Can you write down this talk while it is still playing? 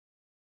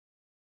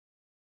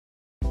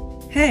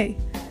Hey,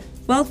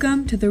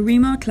 welcome to the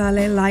Remo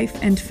Tlale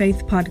Life and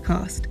Faith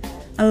Podcast,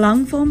 a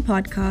long-form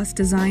podcast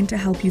designed to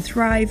help you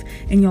thrive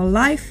in your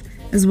life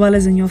as well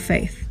as in your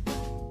faith.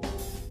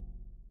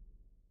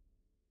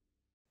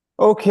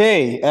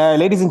 Okay,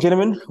 ladies and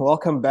gentlemen,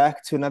 welcome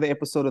back to another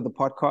episode of the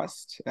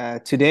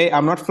podcast. Today,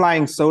 I'm not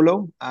flying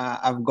solo.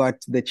 I've got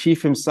the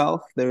chief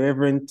himself, the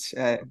Reverend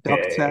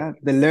Doctor,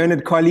 the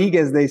learned colleague,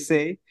 as they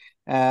say,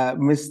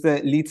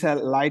 Mr. Lita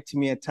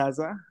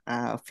Light-Miataza,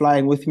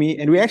 flying with me.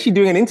 And we're actually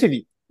doing an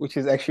interview, which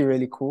is actually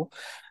really cool.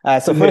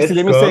 So firstly,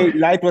 let me say,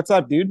 Light, what's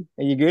up, dude?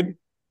 Are you good?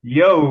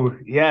 Yo,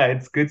 yeah,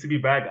 it's good to be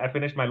back. I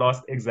finished my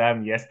last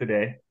exam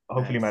yesterday.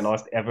 Hopefully Nice. my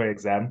last ever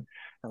exam,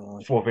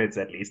 Oh, 4 vids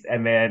at least.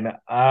 And then,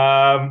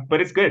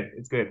 but it's good.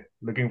 It's good.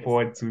 Looking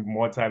forward to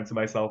more time to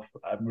myself.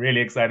 I'm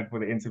really excited for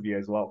the interview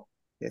as well.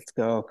 let's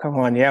go. Come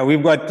on. Yeah,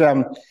 we've got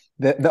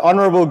the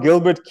Honorable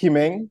Gilbert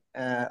Kimeng,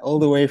 all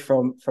the way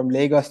from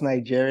Lagos,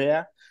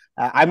 Nigeria.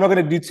 I'm not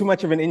going to do too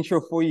much of an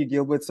intro for you,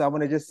 Gilbert. So I'm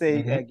going to just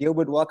say,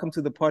 Gilbert, welcome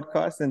to the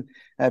podcast.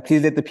 And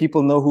please let the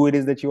people know who it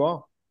is that you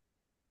are.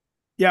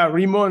 Yeah,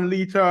 Remo and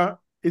Lita,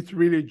 it's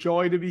really a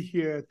joy to be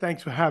here.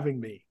 Thanks for having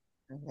me.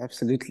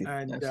 Absolutely.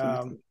 And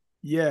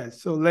Absolutely.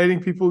 so letting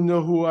people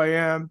know who I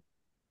am.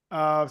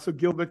 So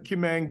Gilbert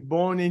Kimeng,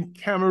 born in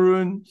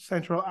Cameroon,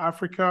 Central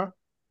Africa,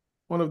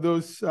 one of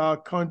those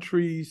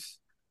countries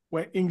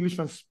where English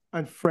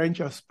and French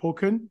are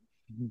spoken.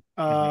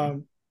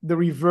 The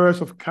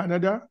reverse of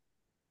Canada.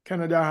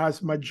 Canada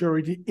has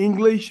majority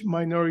English,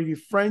 minority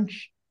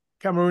French.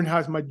 Cameroon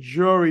has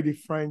majority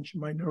French,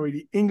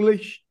 minority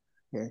English.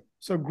 Okay.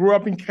 So grew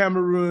up in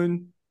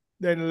Cameroon,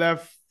 then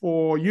left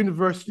for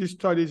university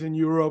studies in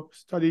Europe,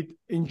 studied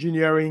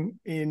engineering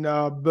in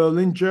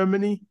Berlin,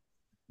 Germany.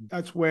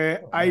 That's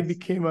where I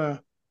became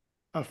a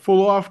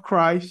follower of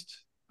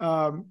Christ.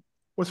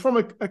 Was from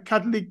a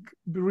Catholic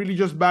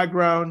religious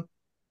background,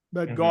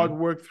 but God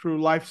worked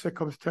through life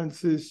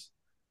circumstances.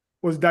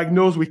 Was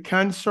diagnosed with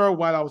cancer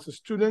while I was a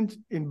student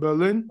in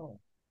Berlin.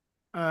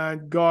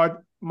 And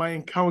my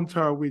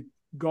encounter with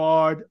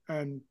God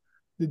and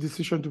the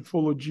decision to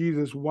follow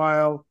Jesus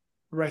while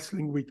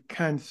wrestling with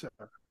cancer.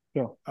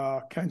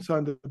 Cancer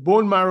in the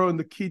bone marrow, in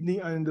the kidney,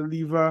 and in the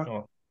liver.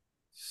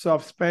 So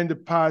I've spent the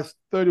past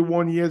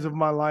 31 years of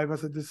my life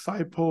as a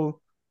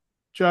disciple,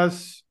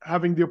 just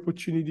having the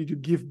opportunity to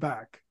give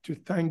back, to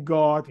thank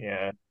God.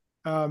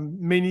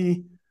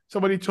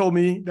 Somebody told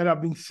me that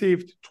I've been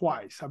saved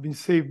twice. I've been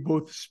saved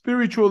both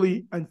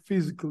spiritually and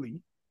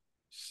physically.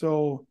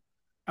 So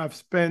I've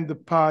spent the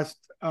past,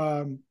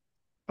 I'll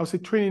say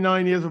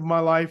 29 years of my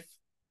life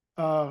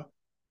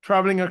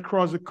traveling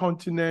across the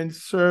continent,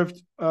 served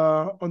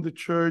on the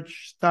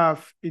church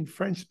staff in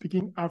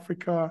French-speaking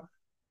Africa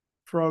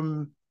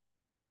from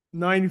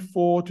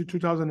 1994 to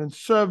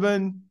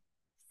 2007,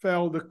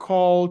 felt the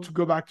call to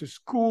go back to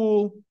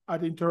school.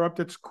 I'd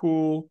interrupted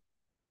school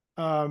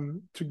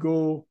to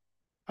go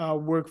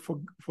work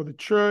for the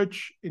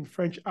church in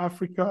French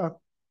Africa,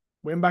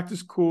 went back to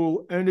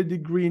school, earned a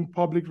degree in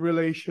public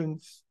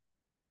relations,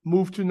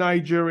 moved to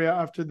Nigeria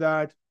after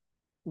that,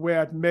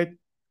 where I'd met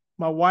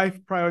my wife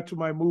prior to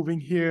my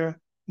moving here,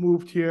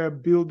 moved here,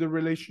 built a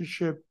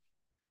relationship,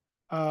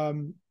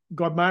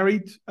 got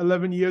married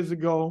 11 years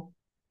ago,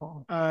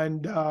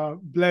 and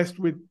blessed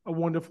with a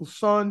wonderful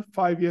son,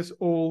 5 years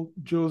old,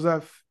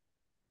 Joseph.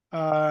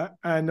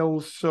 And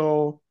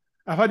also,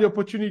 I've had the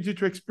opportunity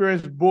to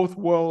experience both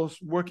worlds,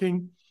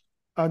 working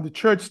on the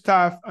church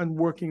staff and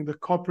working in the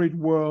corporate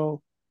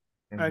world.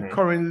 And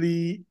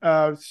currently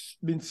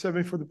been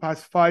serving for the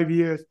past 5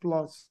 years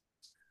plus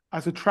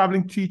as a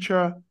traveling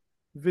teacher,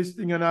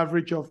 visiting an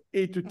average of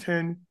 8 to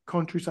 10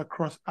 countries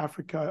across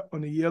Africa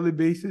on a yearly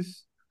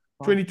basis.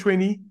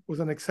 2020 was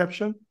an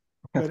exception,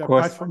 but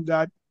apart from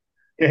that,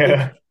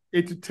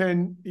 8 to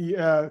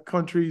 10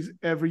 countries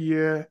every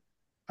year.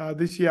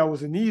 This year I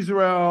was in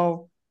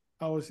Israel,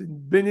 I was in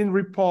Benin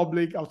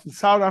Republic, I was in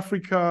South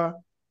Africa,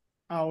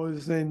 I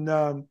was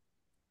in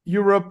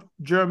Europe,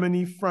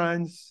 Germany,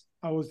 France,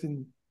 I was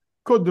in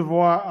Côte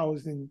d'Ivoire, I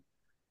was in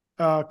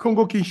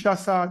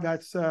Congo-Kinshasa,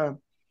 that's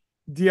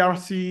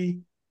DRC,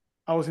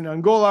 I was in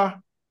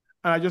Angola,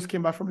 and I just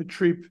came back from a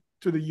trip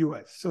to the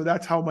US. So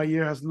that's how my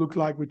year has looked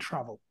like with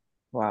travel.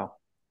 Wow.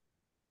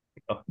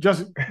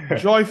 Just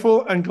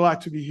joyful and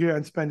glad to be here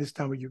and spend this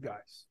time with you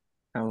guys.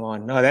 Come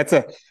on. No, that's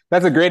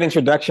a great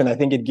introduction. I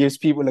think it gives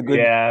people a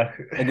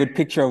good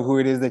picture of who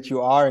it is that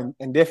you are,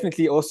 and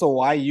definitely also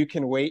why you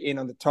can weigh in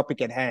on the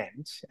topic at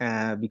hand.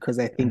 Because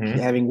I think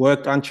having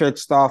worked on church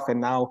staff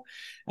and now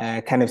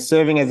kind of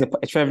serving as a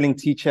traveling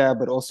teacher,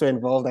 but also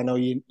involved, I know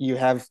you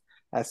have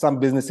some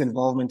business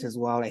involvement as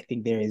well. I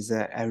think there is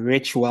a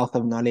rich wealth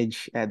of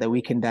knowledge that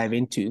we can dive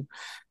into.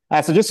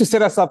 So just to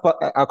set us up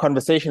our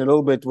conversation a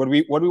little bit, what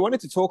we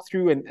wanted to talk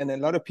through, and a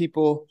lot of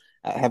people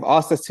have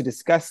asked us to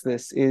discuss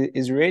this,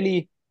 is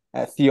really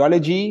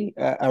theology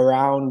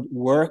around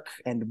work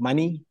and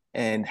money,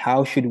 and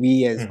how should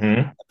we, as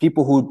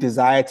people who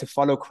desire to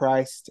follow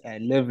Christ,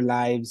 live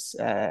lives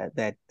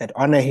that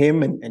honor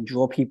him and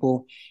draw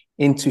people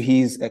into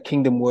his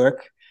kingdom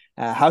work.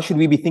 How should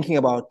we be thinking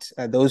about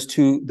those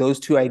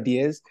two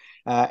ideas?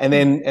 And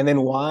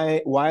then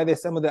why are there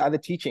some of the other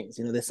teachings?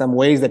 There's some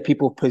ways that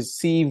people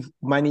perceive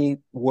money,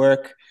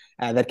 work,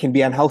 that can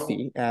be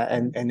unhealthy,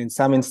 and in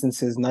some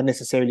instances not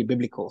necessarily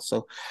biblical.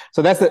 So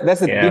that's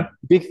a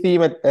big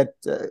theme at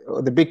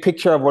the big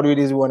picture of what it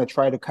is we want to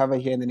try to cover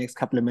here in the next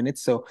couple of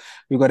minutes. So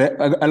we've got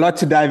a lot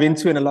to dive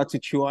into and a lot to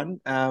chew on.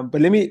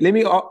 But let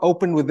me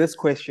open with this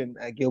question,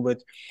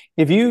 Gilbert.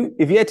 If you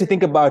had to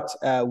think about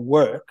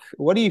work,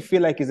 what do you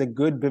feel like is a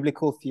good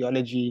biblical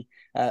theology,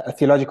 a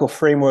theological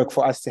framework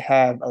for us to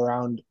have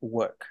around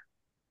work?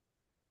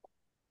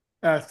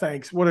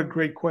 Thanks. What a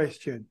great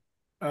question.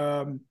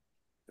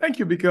 Thank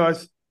you,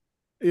 because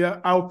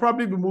I'll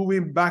probably be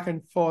moving back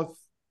and forth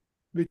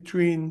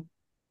between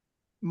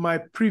my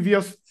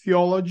previous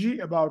theology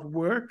about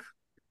work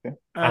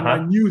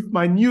and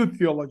my new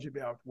theology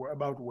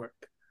about work.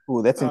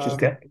 Oh, that's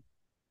interesting.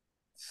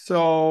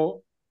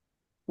 So,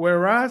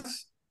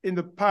 whereas in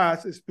the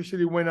past,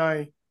 especially when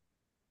I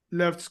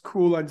left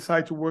school and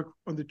decided to work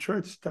on the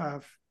church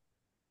staff,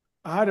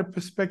 I had a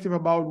perspective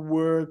about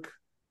work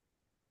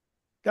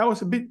that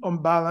was a bit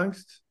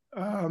unbalanced,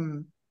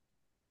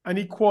 and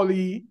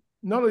equally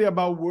not only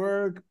about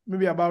work,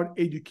 maybe about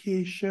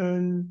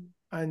education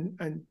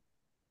and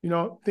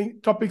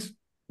topics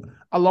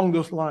along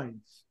those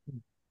lines,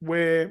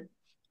 where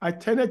I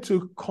tended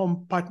to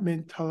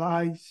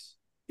compartmentalize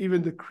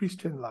even the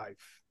Christian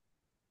life.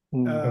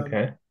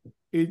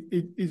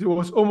 It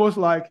was almost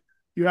like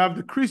you have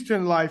the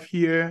Christian life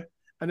here,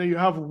 and then you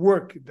have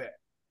work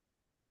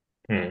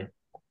there.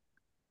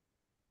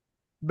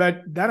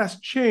 But that has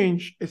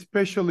changed,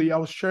 especially I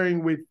was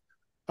sharing with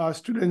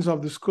students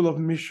of the School of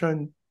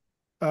Mission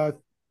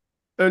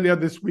earlier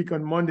this week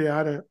on Monday. I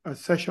had a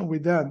session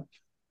with them,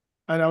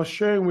 and I was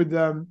sharing with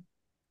them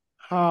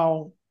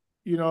how,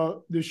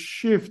 the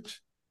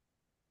shift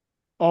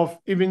of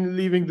even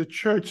leaving the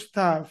church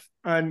staff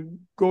and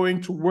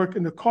going to work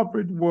in the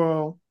corporate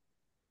world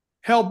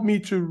helped me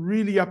to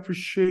really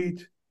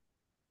appreciate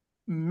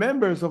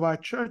members of our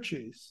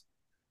churches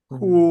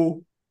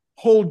who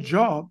hold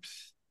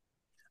jobs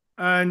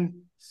and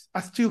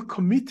are still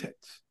committed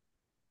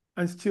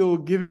and still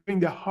giving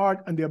their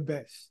heart and their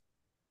best.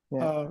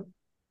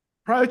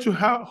 Prior to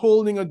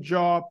holding a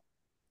job,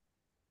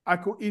 I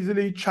could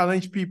easily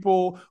challenge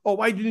people. Oh,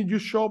 why didn't you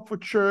show up for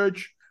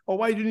church? Or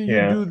why didn't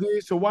you do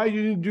this? Or why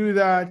didn't you do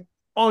that?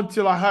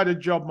 Until I had a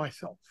job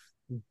myself.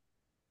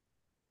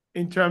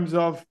 In terms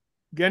of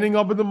getting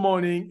up in the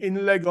morning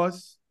in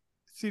Lagos,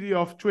 city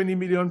of 20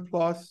 million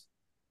plus,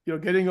 you're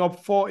getting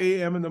up 4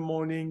 a.m. in the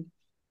morning.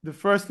 The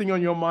first thing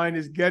on your mind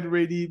is get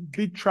ready,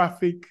 beat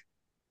traffic,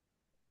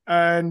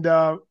 and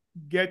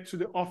get to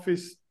the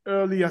office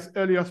early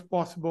as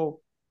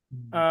possible.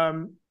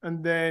 And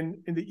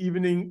then in the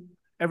evening,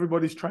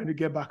 everybody's trying to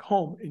get back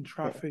home in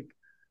traffic.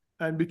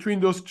 And between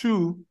those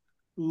two,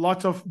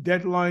 lots of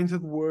deadlines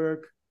at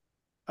work.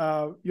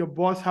 Your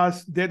boss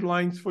has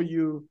deadlines for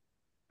you.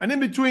 And in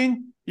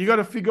between, you got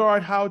to figure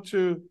out how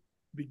to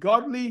be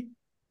godly.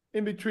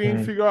 In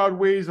between, figure out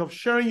ways of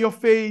sharing your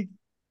faith,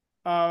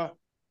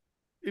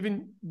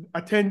 even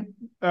attend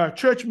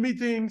church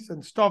meetings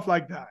and stuff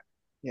like that.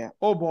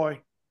 Oh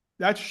boy,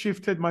 that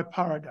shifted my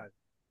paradigm.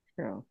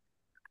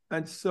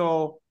 And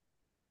so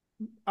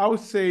I would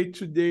say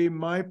today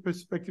my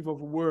perspective of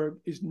work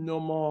is no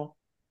more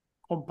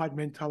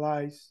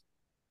compartmentalized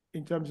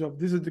in terms of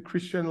this is the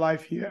Christian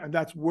life here and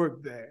that's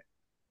work there.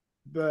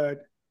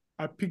 But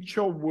I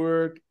picture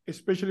work,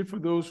 especially for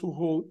those who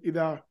hold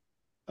either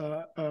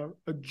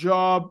a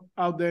job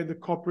out there in the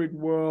corporate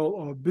world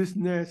or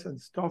business and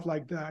stuff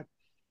like that.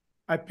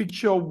 I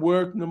picture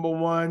work, number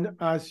one,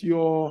 as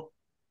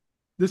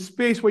the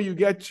space where you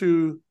get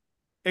to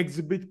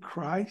exhibit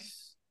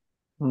Christ,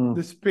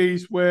 the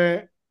space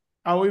where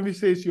I would even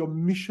say it's your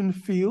mission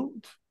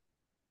field.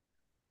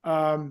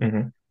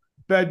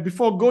 But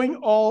before going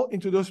all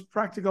into those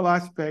practical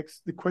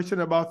aspects, the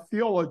question about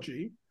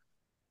theology,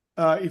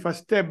 if I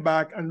step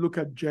back and look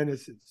at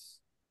Genesis,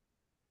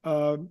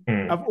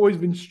 I've always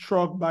been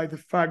struck by the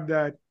fact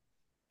that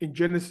in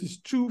Genesis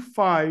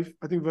 2:5,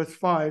 I think verse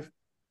 5,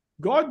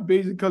 God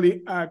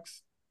basically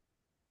asks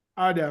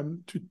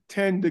Adam to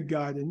tend the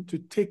garden, to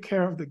take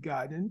care of the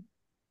garden.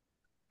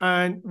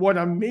 And what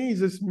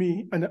amazes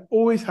me, and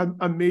always had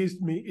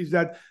amazed me, is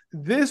that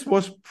this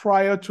was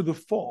prior to the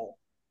fall.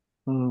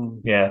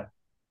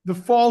 The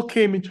fall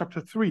came in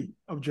chapter 3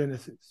 of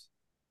Genesis.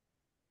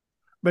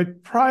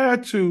 But prior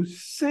to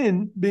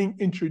sin being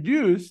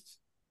introduced,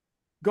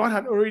 God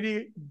had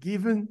already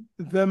given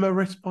them a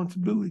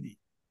responsibility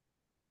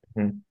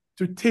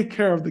to take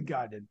care of the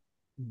garden.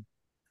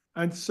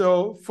 And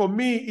so for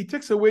me, it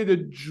takes away the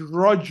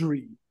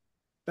drudgery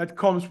that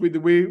comes with the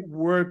way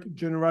work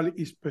generally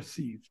is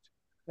perceived.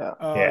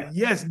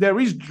 Yes, there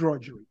is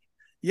drudgery.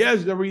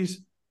 Yes, there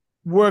is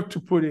work to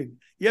put in.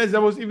 Yes,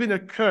 there was even a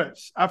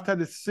curse after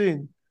the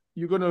sin.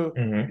 You're going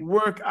to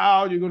work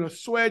out, you're going to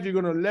sweat, you're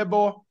going to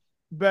labor.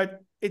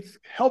 But it's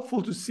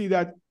helpful to see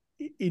that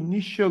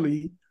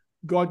initially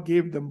God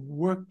gave them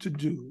work to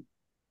do,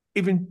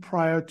 even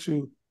prior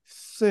to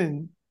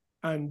sin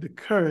and the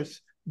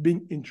curse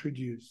being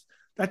introduced.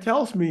 That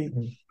tells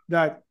me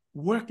that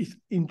work is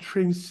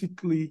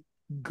intrinsically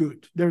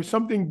good. There is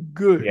something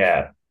good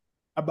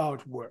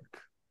about work.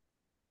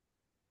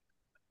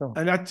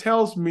 And that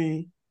tells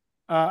me,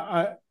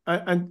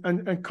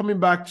 and coming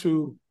back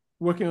to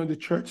working on the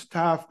church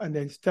staff and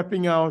then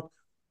stepping out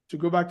to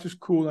go back to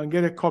school and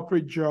get a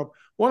corporate job.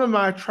 One of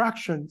my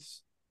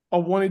attractions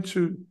of wanting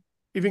to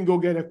even go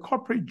get a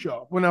corporate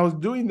job, when I was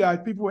doing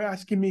that, people were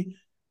asking me,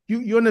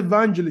 you're an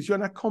evangelist, you're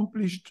an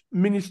accomplished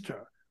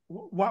minister.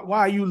 Why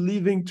are you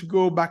leaving to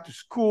go back to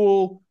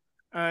school?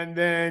 And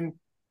then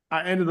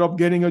I ended up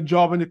getting a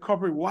job in the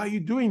corporate. Why are you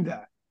doing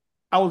that?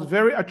 I was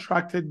very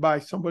attracted by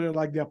somebody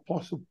like the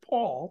Apostle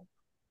Paul,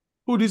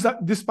 who,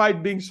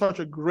 despite being such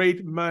a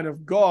great man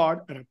of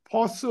God, an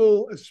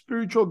apostle, a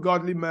spiritual,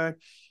 godly man,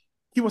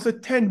 he was a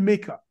tent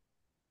maker.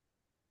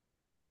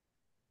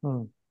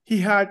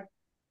 He had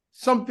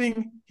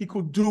something he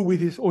could do with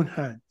his own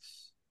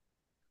hands.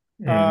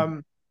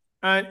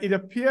 And it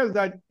appears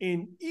that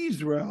in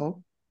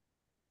Israel,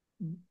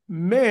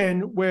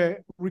 men were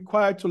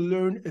required to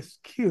learn a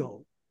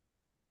skill.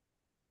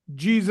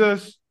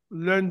 Jesus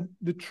learned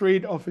the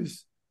trade of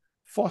his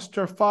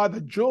foster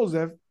father,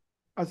 Joseph,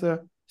 as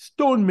a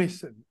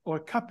stonemason or a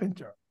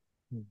carpenter.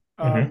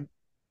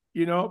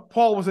 You know,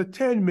 Paul was a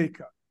tent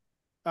maker.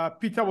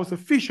 Peter was a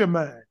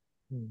fisherman.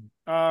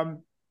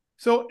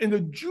 So in the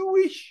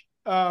Jewish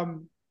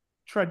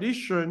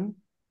tradition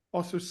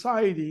or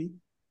society,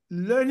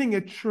 learning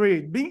a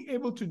trade, being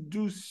able to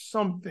do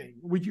something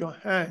with your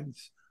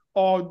hands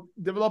or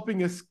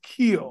developing a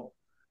skill.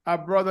 Our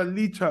brother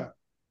Lita,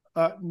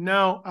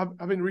 now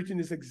having written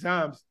his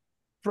exams,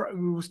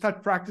 we will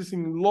start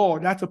practicing law.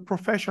 That's a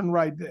profession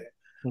right there.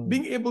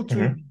 Being able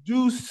to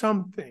do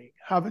something,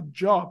 have a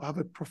job, have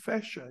a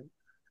profession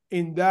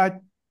in that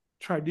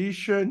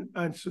tradition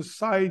and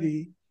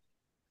society,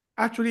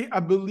 actually, I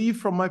believe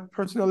from my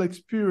personal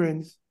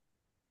experience,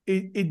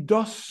 it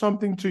does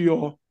something to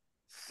your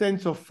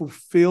sense of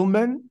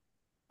fulfillment.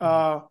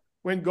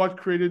 When God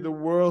created the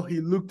world,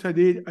 he looked at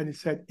it and he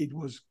said it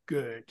was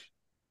good,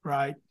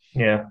 right?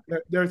 Yeah.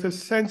 There's a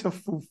sense of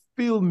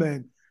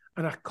fulfillment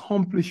and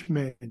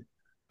accomplishment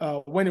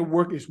when a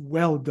work is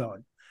well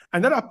done.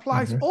 And that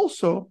applies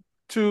also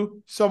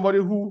to somebody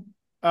who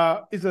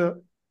is a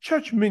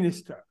church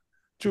minister,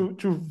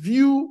 to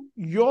view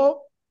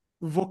your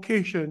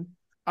vocation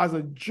as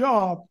a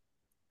job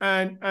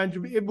and to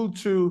be able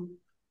to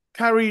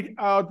carry it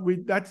out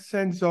with that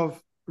sense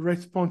of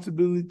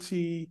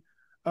responsibility,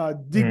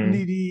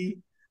 dignity,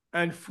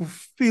 and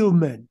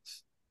fulfillment,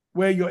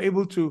 where you're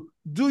able to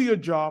do your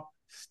job,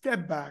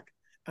 step back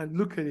and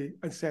look at it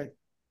and say,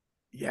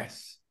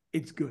 yes,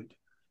 it's good.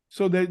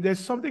 So there's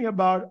something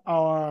about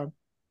our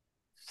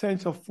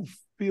sense of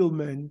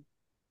fulfillment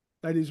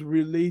that is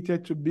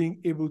related to being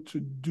able to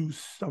do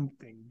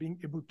something, being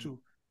able to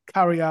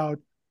carry out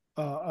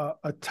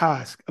a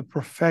task, a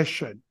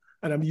profession.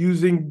 And I'm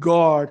using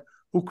God,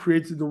 who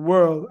creates the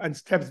world, and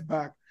steps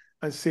back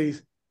and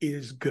says, it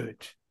is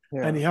good.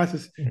 Yeah. And he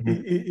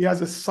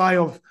has a sigh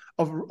of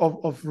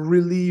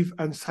relief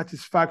and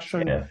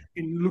satisfaction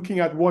in looking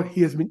at what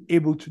he has been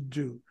able to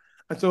do.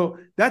 And so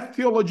that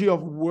theology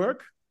of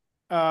work,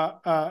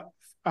 I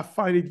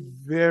find it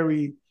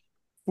very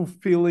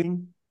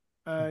fulfilling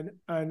and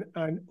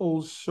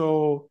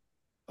also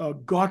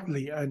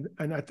godly. And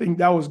I think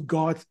that was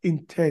God's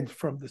intent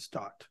from the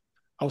start.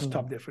 I'll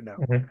stop there for now.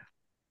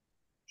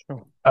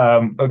 Sure.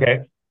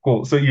 Okay,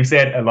 cool. So you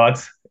said a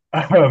lot.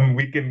 I want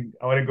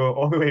to go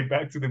all the way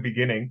back to the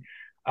beginning.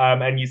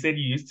 And you said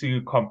you used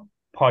to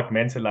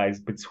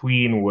compartmentalize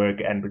between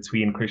work and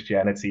between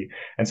Christianity.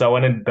 And so I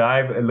want to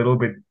dive a little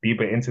bit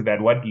deeper into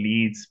that. What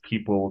leads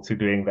people to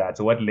doing that?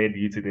 So what led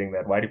you to doing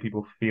that? Why do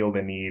people feel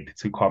the need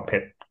to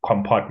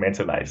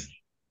compartmentalize?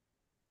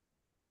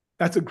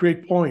 That's a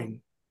great point.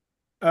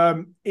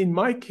 In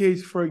my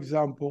case, for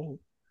example,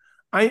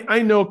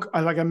 I know,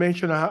 like I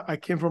mentioned, I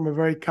came from a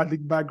very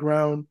Catholic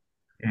background.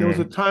 There was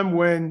a time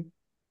when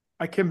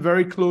I came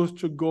very close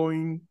to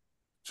going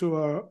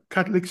to a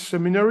Catholic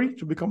seminary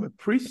to become a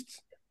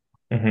priest.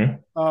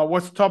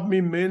 What stopped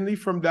me mainly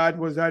from that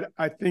was that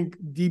I think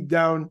deep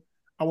down,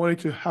 I wanted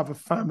to have a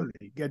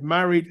family, get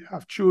married,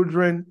 have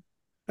children.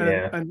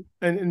 And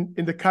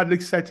in the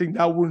Catholic setting,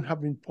 that wouldn't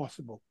have been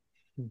possible.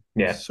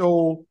 Yeah.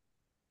 So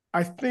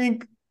I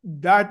think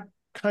that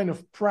kind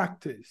of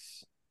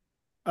practice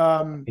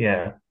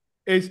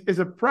is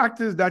a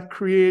practice that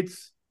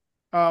creates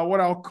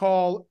what I'll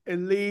call a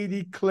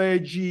lady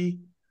clergy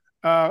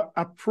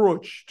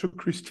approach to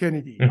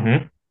Christianity.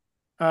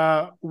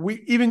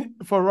 Even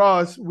for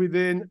us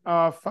within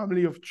our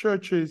family of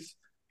churches,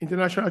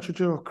 International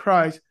Church of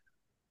Christ,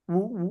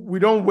 we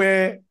don't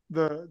wear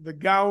the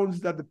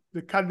gowns that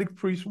the Catholic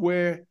priests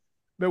wear,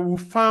 but we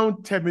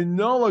found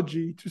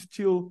terminology to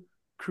still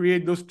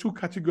create those two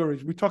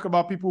categories. We talk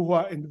about people who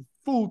are in the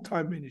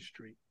full-time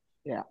ministry.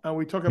 Yeah. And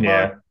we talk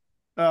about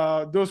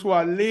those who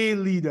are lay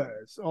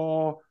leaders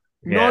or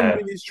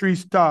non-ministry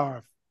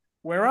staff.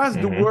 Whereas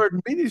the word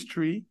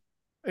ministry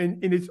in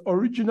its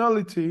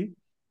originality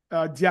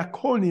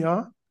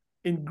diakonia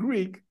in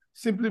Greek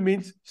simply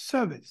means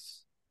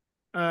service.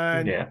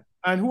 And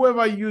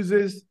whoever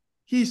uses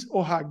his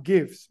or her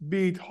gifts,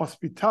 be it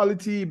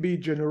hospitality, be it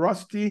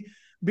generosity,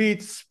 be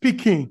it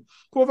speaking,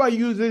 whoever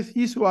uses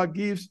his or her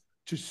gifts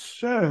to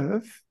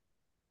serve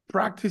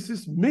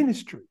practices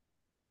ministry.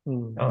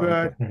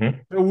 But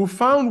we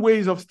found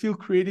ways of still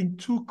creating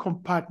two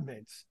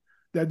compartments.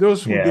 There are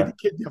those who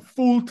dedicate their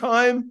full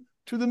time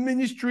to the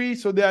ministry,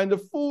 so they are in the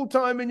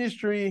full-time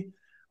ministry,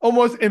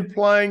 almost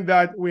implying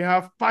that we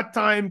have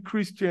part-time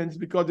Christians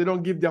because they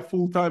don't give their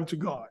full time to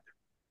God.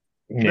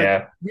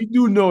 But we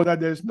do know that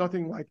there's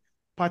nothing like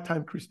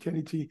part-time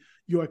Christianity.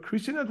 You're a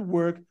Christian at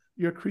work,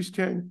 you're a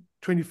Christian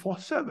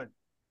 24/7.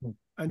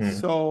 And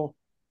so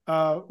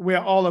we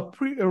are all a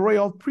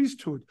royal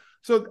priesthood.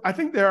 So I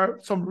think there are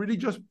some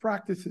religious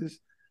practices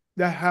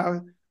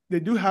that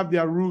do have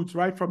their roots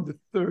right from the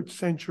 3rd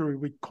century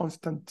with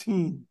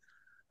Constantine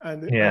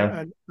and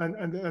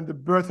the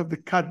birth of the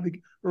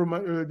Catholic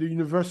Roman, the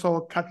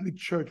Universal Catholic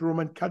Church,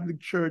 Roman Catholic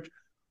Church,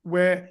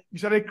 where you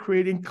started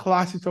creating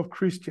classes of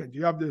Christians.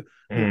 You have the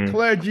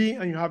clergy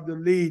and you have the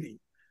laity,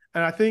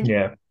 and I think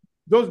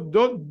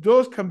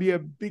those can be a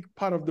big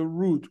part of the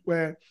root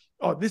where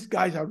these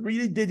guys are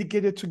really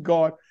dedicated to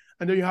God,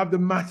 and then you have the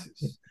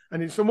masses,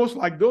 and it's almost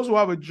like those who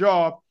have a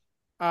job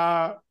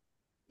are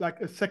like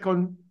a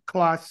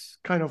second-class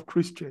kind of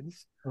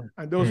Christians,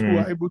 and those who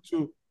are able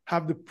to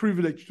have the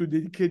privilege to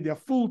dedicate their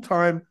full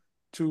time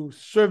to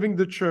serving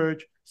the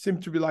church seem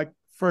to be like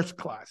first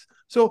class.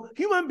 So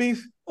human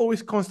beings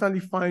always constantly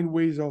find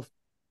ways of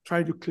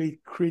trying to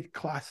create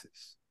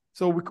classes.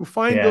 So we could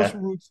find those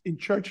roots in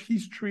church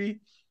history.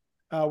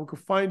 We could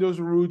find those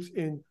roots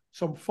in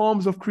some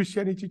forms of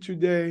Christianity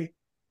today.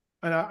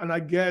 And I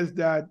guess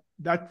that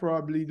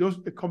probably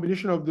a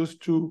combination of those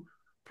two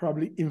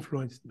probably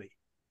influenced me.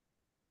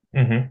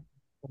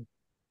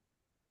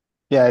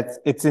 Yeah,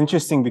 it's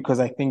interesting because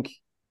I think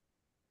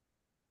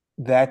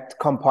that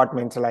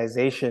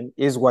compartmentalization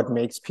is what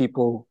makes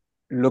people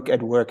look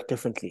at work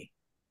differently.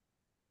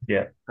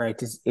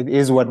 Right. It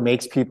is what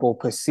makes people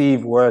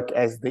perceive work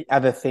as the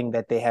other thing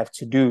that they have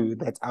to do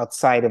that's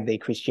outside of their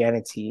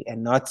Christianity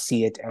and not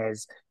see it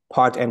as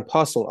part and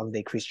parcel of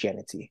their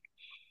Christianity.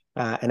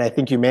 And I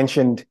think you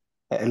mentioned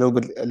a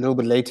little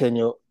bit later in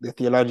the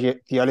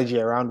theology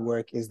around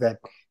work is that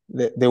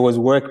there was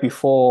work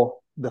before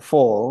the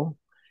fall,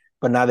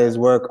 but now there's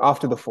work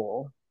after the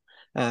fall.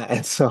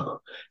 And so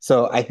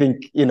I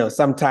think,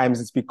 sometimes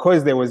it's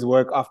because there was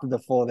work after the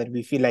fall that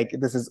we feel like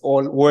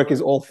work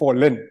is all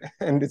fallen,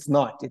 and it's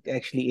not. It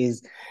actually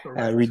is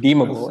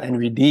redeemable and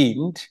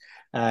redeemed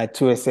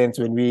to a sense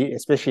when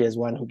especially as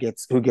one who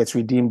gets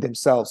redeemed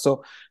themselves.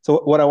 So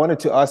what I wanted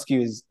to ask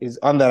you is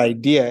on that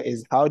idea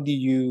is how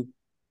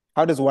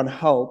does one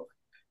help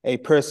a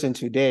person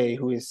today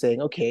who is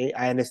saying, okay,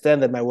 I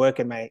understand that my work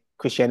and my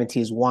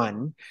Christianity is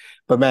one,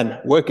 but man,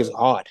 work is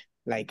hard.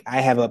 Like I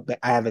have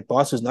a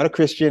boss who's not a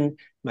Christian,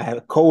 I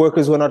have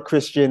coworkers who are not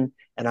Christian,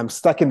 and I'm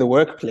stuck in the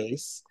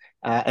workplace.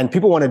 And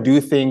people want to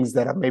do things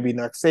that are maybe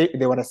not safe.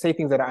 They want to say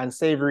things that are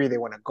unsavory. They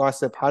want to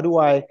gossip. How do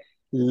I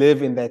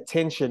live in that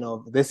tension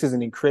of this is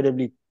an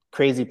incredibly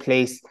crazy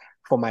place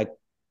for my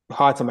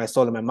heart and my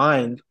soul and my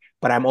mind,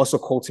 but I'm also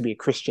called to be a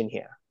Christian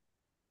here?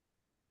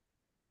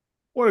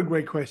 What a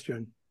great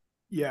question.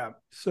 Yeah.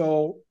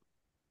 So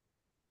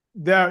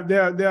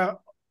there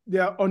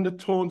are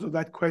undertones of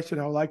that question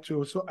I would like to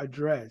also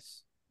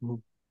address.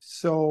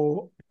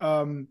 So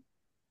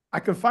I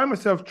can find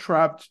myself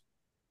trapped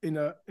in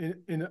a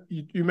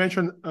you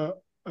mentioned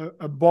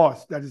a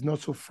boss that is not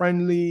so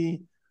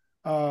friendly,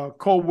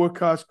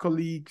 co-workers,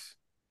 colleagues.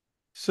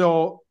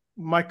 So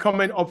my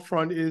comment up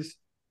front is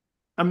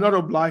I'm not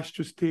obliged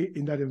to stay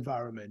in that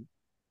environment.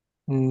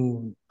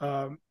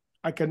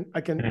 I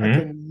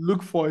can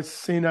look for a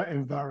saner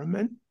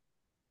environment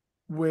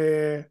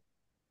where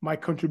my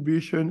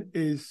contribution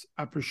is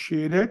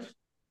appreciated.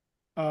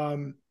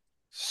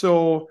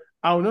 So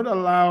I will not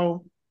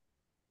allow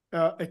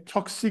a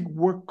toxic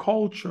work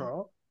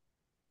culture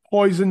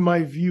poison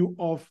my view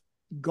of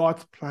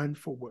God's plan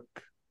for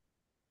work.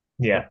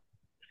 Yeah.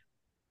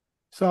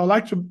 So I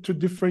like to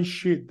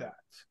differentiate that.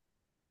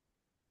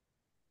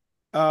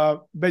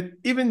 But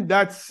even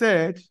that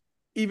said,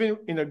 even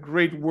in a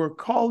great work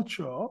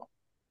culture,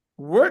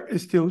 work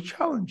is still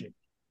challenging.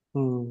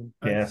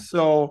 And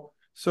so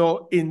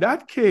in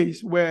that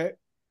case where,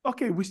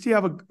 okay, we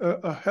still have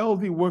a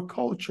healthy work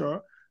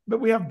culture, but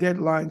we have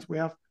deadlines. We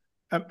have,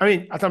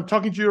 as I'm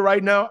talking to you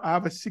right now, I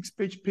have a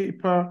 6-page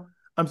paper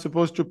I'm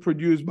supposed to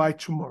produce by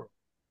tomorrow.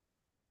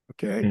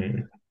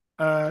 Okay.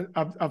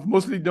 I've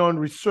mostly done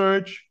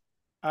research.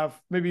 I've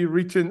maybe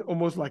written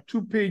almost like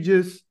 2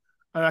 pages,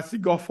 and I still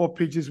got 4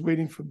 pages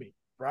waiting for me.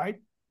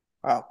 Right.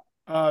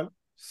 Wow.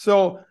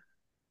 So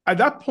at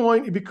that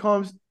point, it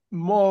becomes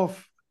more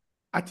of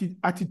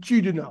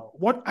attitudinal.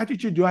 What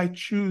attitude do I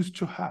choose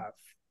to have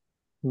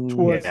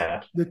towards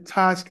the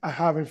task I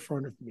have in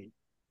front of me?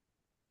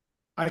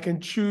 I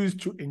can choose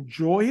to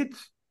enjoy it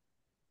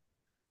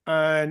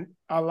and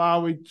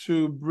allow it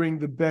to bring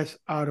the best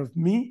out of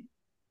me,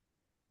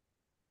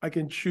 I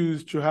can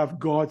choose to have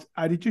God's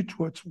attitude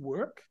towards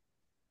work.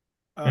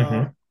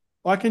 Or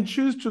I can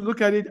choose to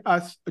look at it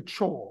as a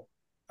chore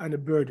and a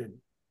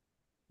burden.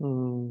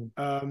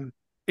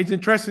 It's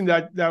interesting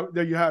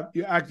that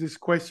you asked this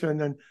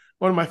question, and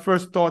one of my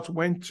first thoughts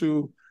went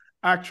to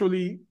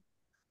actually,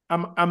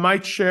 I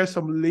might share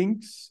some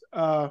links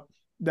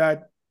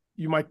that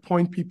you might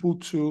point people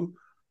to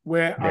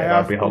where I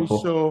have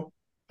also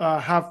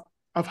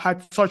I've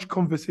had such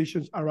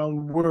conversations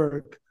around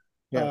work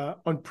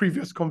on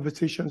previous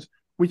conversations,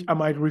 which I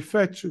might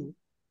refer to,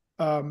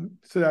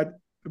 so that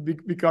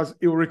because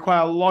it will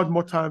require a lot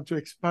more time to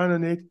expand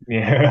on it.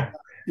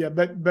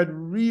 But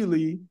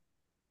really,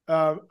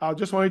 I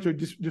just wanted to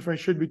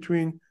differentiate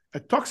between a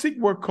toxic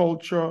work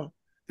culture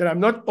that I'm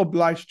not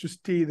obliged to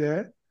stay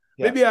there.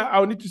 Maybe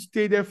I'll need to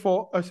stay there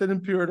for a certain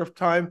period of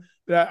time,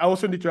 but I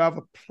also need to have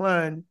a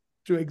plan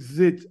to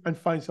exit and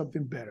find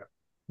something better.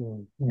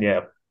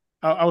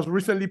 I'm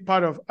recently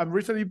part of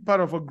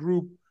a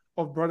group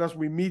of brothers.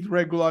 We meet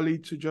regularly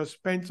to just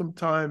spend some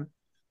time,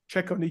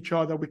 check on each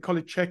other. We call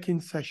it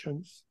check-in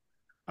sessions.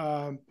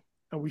 And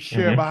we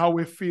share about how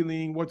we're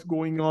feeling, what's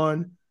going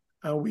on,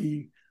 and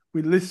we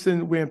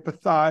listen, we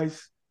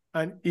empathize,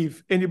 and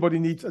if anybody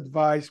needs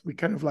advice, we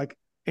kind of like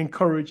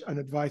encourage and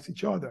advise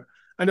each other.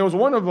 And there was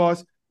one of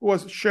us who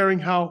was sharing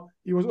how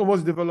he was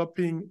almost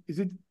developing,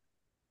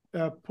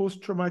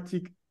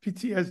 post-traumatic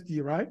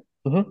PTSD, right?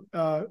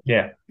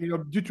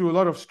 Due to a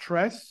lot of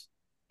stress.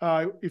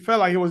 He felt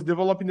like he was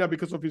developing that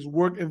because of his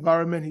work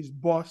environment, his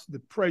boss, the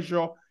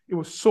pressure. It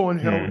was so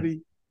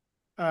unhealthy.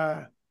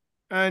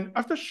 And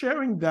after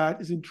sharing that,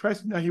 it's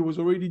interesting that he was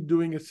already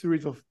doing a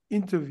series of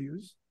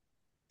interviews.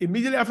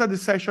 Immediately after the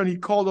session, he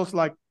called us,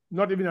 like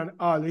not even an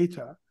hour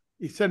later.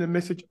 He sent a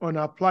message on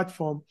our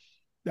platform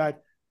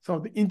that some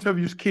of the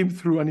interviews came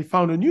through and he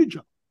found a new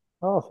job.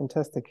 Oh,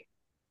 fantastic.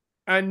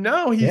 And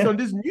now he's on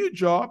this new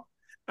job.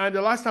 And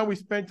the last time we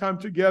spent time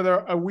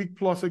together a week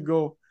plus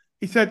ago,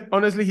 he said,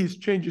 honestly, he's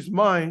changed his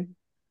mind.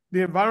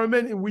 The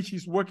environment in which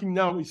he's working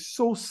now is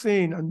so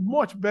sane and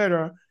much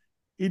better.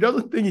 He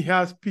doesn't think he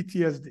has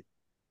PTSD.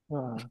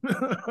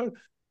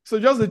 So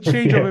just a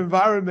change of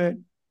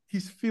environment,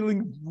 he's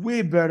feeling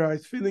way better.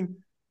 He's feeling,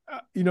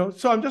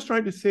 so I'm just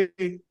trying to say,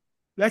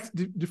 let's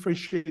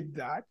differentiate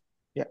that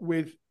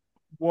with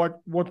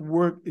what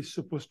work is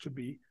supposed to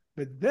be.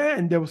 But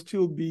then there will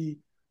still be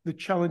the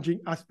challenging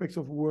aspects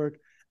of work,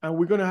 and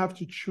we're going to have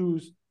to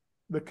choose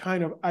the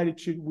kind of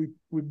attitude we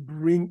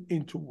bring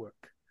into work.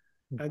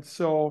 And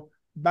so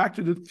back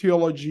to the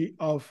theology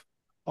of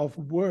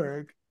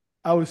work,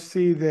 I would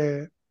say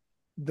there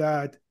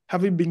that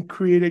having been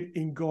created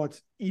in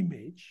God's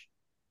image,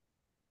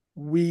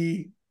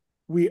 we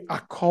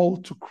are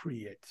called to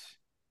create.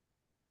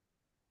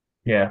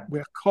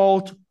 We're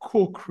called to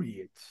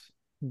co-create.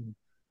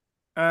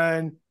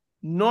 And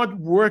not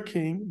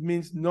working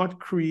means not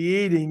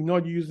creating,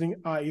 not using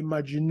our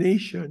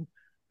imagination,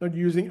 not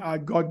using our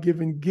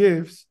God-given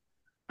gifts.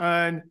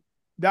 And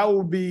that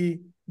will be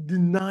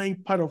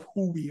denying part of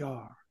who we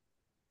are.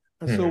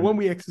 And so when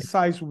we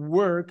exercise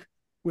work,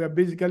 we are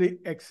basically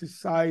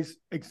exercising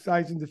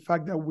the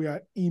fact that we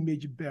are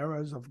image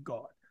bearers of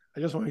God. I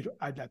just wanted to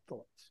add that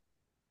thought.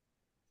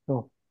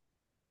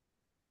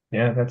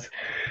 Yeah, it's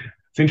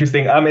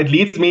interesting. It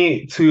leads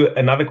me to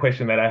another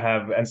question that I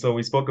have. And so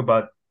we spoke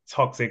about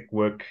toxic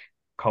work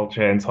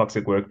culture and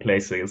toxic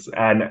workplaces.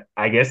 And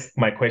I guess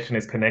my question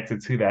is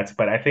connected to that.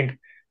 But I think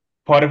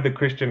part of the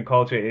Christian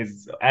culture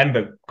and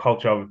the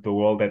culture of the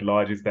world at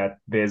large, is that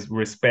there's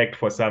respect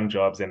for some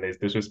jobs and there's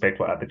disrespect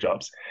for other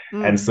jobs.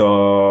 And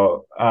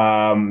so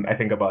I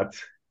think about,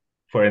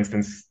 for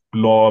instance,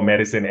 law,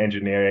 medicine,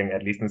 engineering,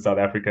 at least in South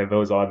Africa,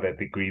 those are the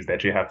degrees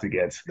that you have to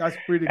get. That's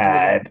pretty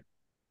good.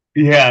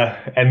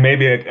 And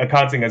maybe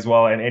accounting as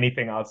well, and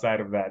anything outside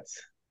of that,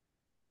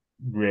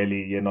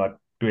 really, you're not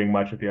doing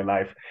much with your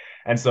life.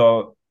 And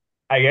so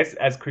I guess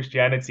as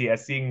Christianity,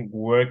 as seeing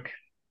work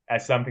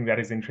as something that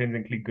is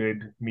intrinsically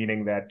good,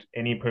 meaning that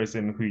any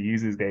person who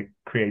uses their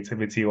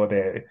creativity or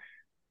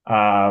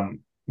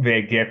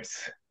their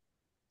gifts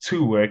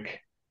to work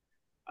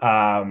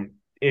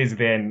is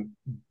then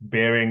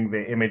bearing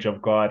the image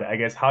of God. I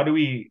guess, how do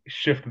we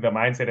shift the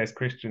mindset as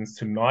Christians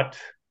to not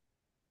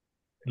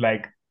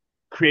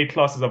create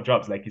classes of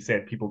jobs? Like you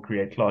said, people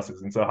create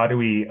classes. And so how do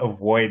we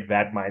avoid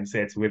that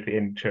mindset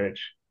within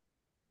church,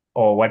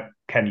 or what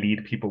can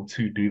lead people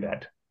to do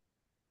that?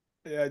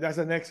 Yeah, that's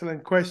an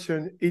excellent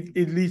question.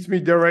 It leads me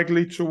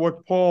directly to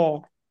what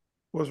Paul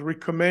was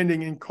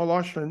recommending in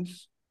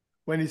Colossians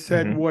when he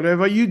said,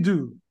 whatever you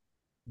do,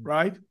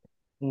 right?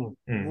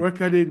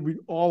 Work at it with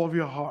all of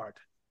your heart.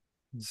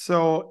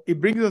 So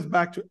it brings us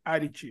back to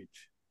attitude.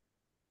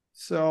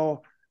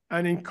 So,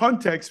 and in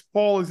context,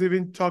 Paul is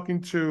even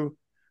talking to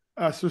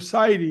a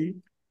society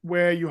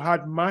where you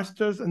had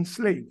masters and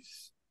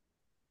slaves.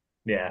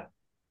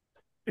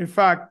 In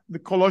fact, the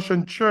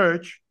Colossian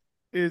church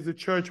is the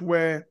church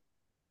where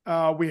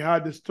we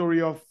had the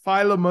story of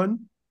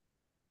Philemon,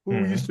 who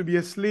used to be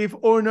a slave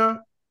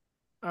owner,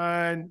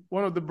 and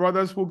one of the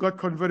brothers who got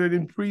converted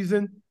in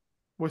prison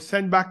was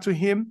sent back to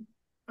him,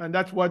 And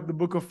that's what the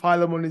book of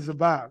Philemon is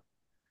about.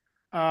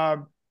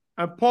 And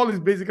Paul is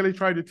basically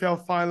trying to tell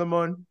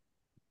Philemon,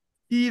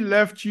 he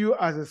left you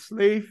as a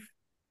slave,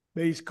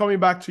 but he's coming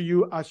back to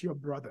you as your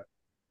brother.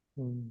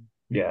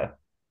 Yeah.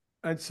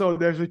 And so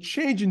there's a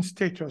change in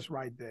status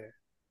right there.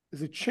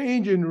 There's a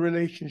change in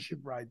relationship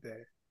right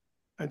there.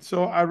 And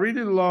so I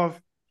really love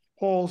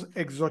Paul's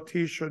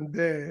exhortation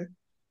there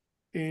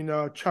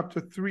in chapter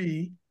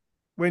 3,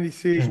 when he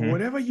says,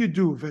 whatever you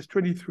do, verse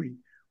 23,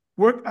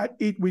 work at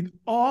it with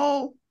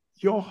all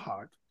your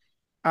heart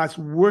as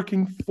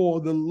working for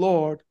the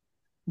Lord,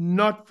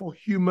 not for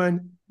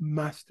human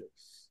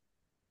masters,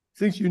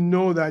 since you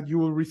know that you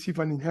will receive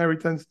an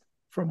inheritance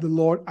from the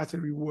Lord as a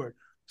reward.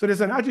 So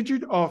there's an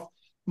attitude of,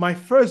 my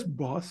first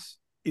boss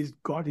is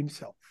God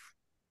himself.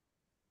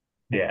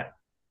 Yeah.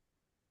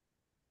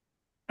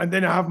 And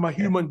then I have my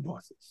human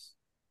bosses.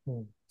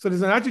 So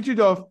there's an attitude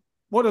of,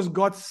 what does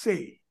God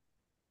say?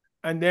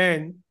 And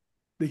then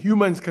the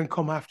humans can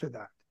come after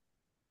that.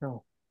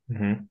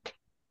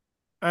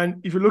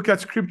 And if you look at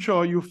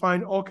scripture, you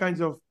find all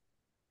kinds of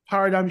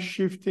paradigm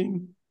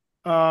shifting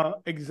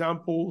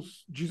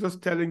examples. Jesus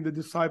telling the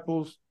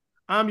disciples,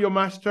 I'm your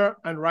master,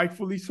 and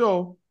rightfully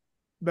so.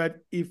 But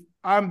if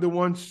I'm the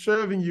one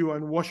serving you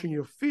and washing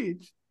your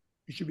feet,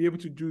 you should be able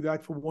to do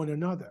that for one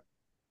another.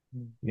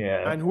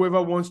 Yeah. And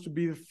whoever wants to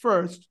be the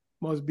first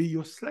must be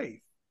your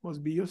slave,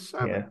 must be your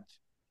servant. Yeah.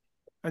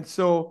 And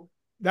so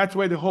that's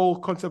where the whole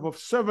concept of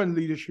servant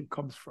leadership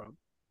comes from.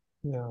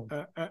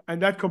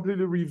 And that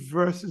completely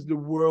reverses the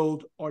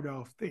world order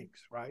of things,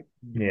 right?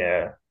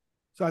 Yeah.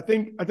 So I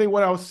think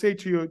what I'll say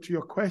to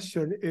your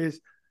question is,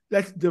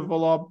 let's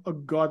develop a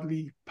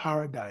godly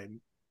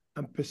paradigm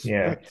and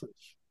perspective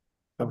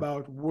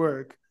about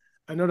work,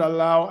 and not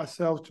allow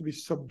ourselves to be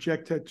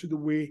subjected to the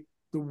way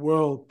the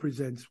world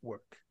presents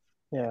work.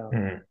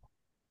 Yeah,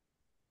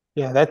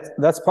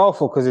 that's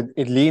powerful, because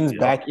it leans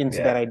back into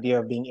that idea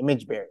of being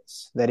image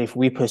bearers. That if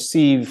we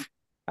perceive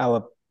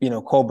our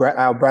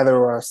our brother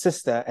or our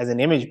sister as an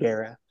image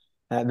bearer,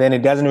 then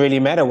it doesn't really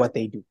matter what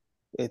they do.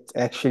 It's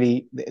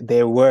actually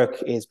their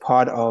work is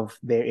part of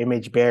their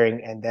image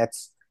bearing, and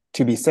that's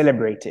to be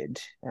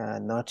celebrated,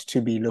 not to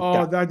be looked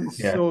at. Oh, that is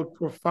so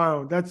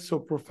profound. That's so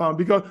profound,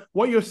 because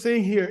what you're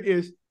saying here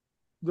is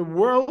the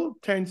world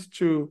tends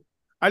to,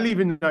 I live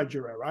in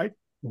Nigeria, right?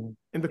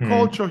 In the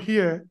culture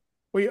here,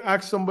 when you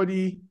ask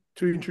somebody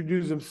to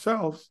introduce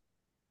themselves,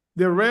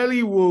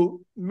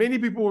 many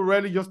people will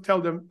rarely just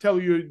tell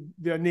you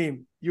their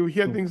name. You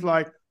hear things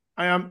like,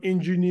 I am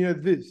engineer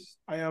this,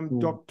 I am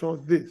doctor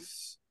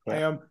this, I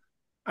am,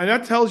 and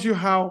that tells you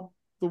how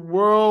the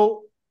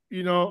world,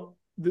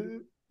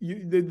 the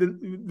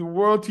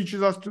world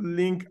teaches us to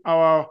link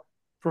our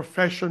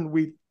profession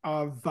with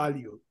our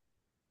value.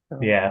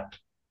 Yeah.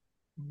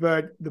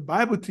 But the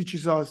Bible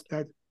teaches us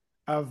that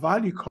our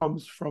value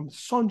comes from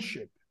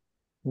sonship,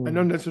 and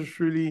not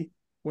necessarily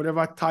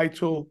whatever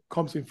title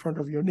comes in front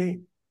of your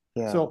name.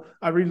 So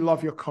I really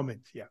love your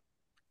comment.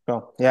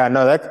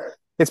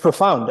 It's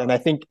profound. And I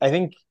think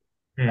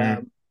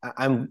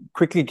I'm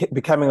quickly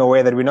becoming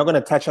aware that we're not going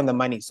to touch on the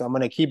money. So I'm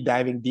going to keep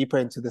diving deeper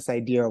into this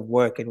idea of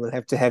work, and we'll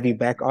have to have you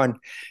back on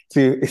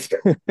to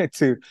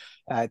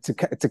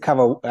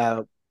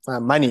cover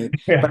money.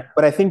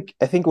 But I think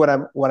what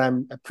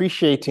I'm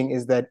appreciating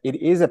is that it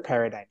is a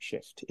paradigm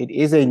shift. It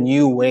is a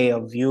new way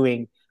of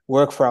viewing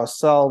work for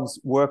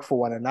ourselves, work for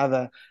one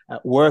another,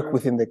 work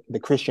within the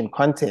Christian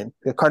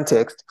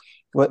context.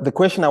 But the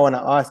question I want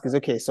to ask is,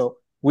 okay, so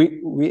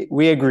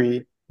we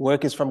agree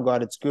work is from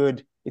God, it's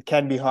good, it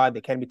can be hard,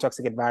 there can be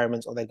toxic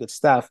environments, all that good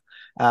stuff.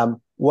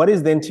 What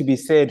is then to be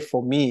said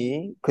for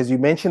me, because you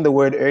mentioned the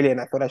word earlier,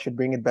 and I thought I should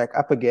bring it back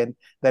up again,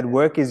 that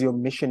work is your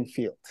mission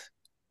field,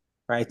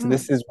 right?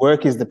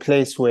 Work is the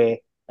place where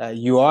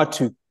you are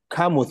to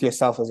come with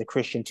yourself as a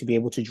Christian to be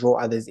able to draw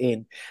others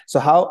in. So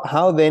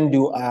how then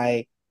do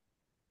I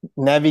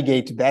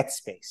navigate that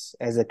space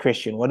as a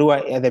Christian?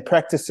 Are there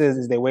practices,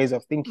 is there ways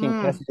of thinking,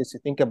 passages to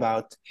think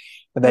about,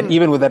 that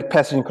even with that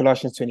passage in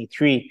Colossians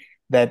 23,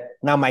 that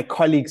now my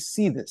colleagues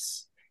see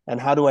this,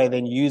 and how do I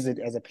then use it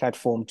as a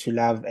platform to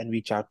love and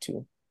reach out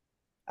to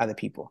other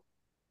people?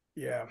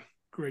 Yeah,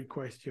 great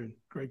question.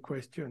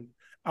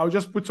 I'll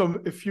just put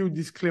a few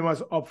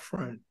disclaimers up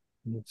front.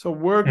 So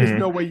work is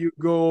not where you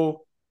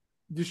go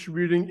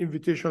distributing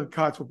invitation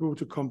cards for people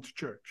to come to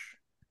church.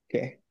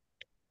 Okay.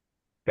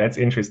 That's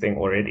interesting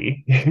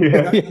already.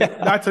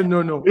 That's a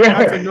no-no.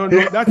 That's a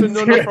no-no. That's a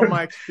no-no from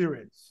my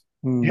experience.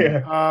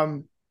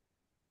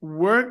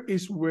 Work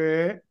is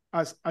where,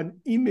 as an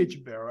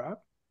image bearer,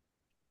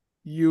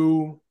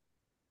 you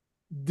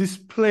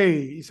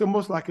display, it's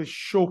almost like a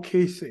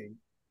showcasing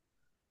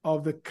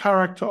of the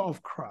character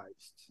of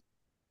Christ.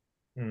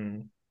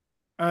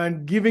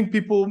 And giving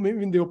people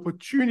maybe the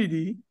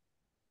opportunity,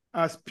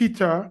 as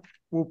Peter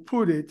will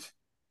put it,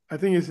 I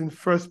think it's in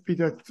 1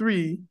 Peter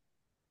 3,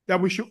 that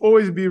we should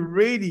always be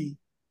ready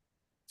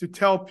to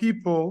tell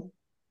people,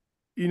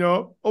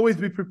 always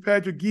be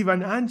prepared to give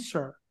an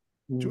answer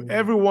to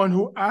everyone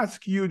who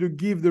asks you to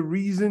give the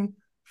reason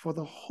for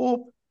the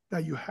hope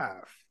that you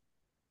have.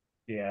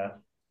 Yeah.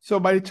 So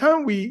by the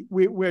time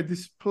we're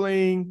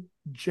displaying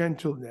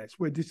gentleness,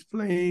 we're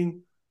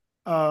displaying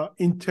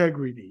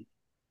integrity,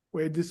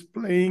 we're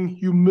displaying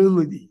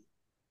humility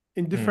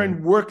in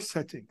different work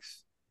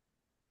settings.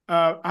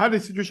 I had a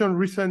situation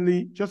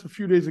recently, just a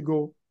few days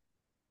ago,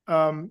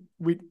 on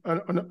a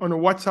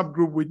WhatsApp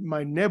group with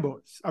my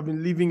neighbors. I've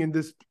been living in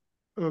this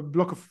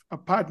block of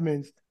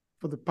apartments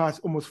for the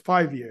past almost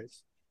 5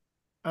 years.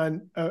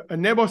 And a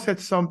neighbor said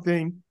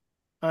something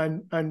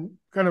and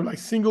kind of like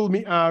singled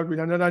me out with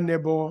another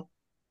neighbor.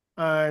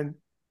 And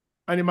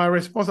in my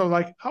response, I was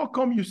like, how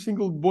come you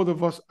singled both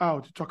of us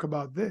out to talk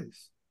about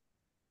this?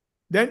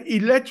 Then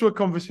it led to a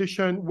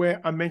conversation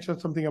where I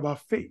mentioned something about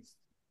faith.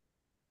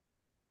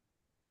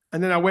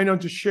 And then I went on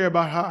to share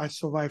about how I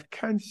survived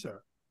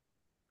cancer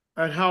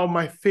and how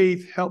my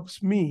faith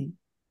helps me.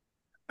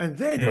 And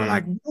then they were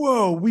like,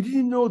 whoa, we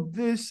didn't know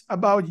this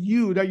about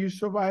you, that you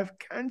survived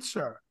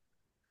cancer.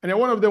 And then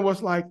one of them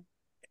was like,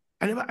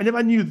 I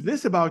never knew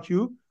this about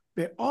you,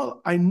 but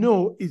all I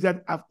know is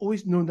that I've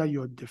always known that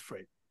you're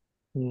different.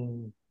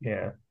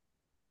 Yeah.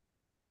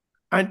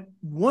 And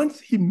once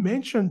he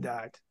mentioned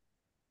that,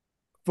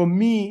 for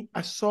me,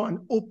 I saw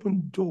an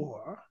open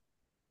door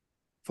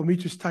for me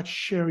to start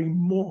sharing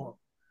more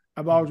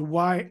about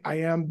why I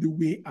am the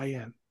way I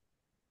am.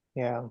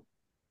 Yeah.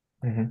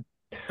 And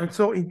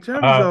so in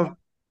terms of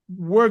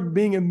work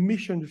being a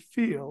mission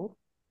field,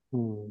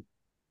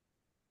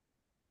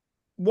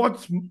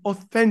 what's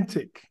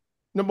authentic?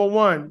 Number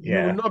one,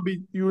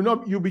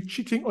 you'll be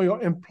cheating on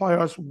your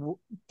employer's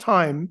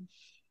time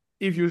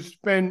if you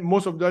spend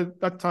most of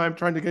that time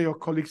trying to get your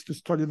colleagues to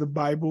study the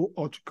Bible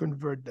or to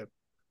convert them.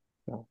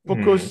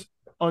 Focus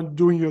on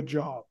doing your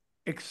job,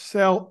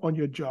 excel on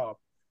your job,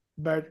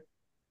 but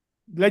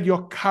let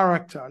your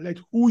character, let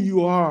who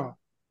you are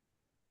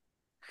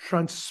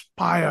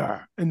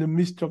transpire in the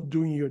midst of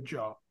doing your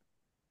job.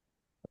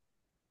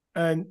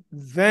 And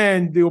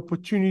then the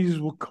opportunities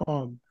will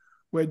come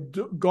where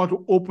God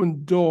will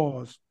open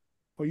doors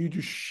for you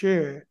to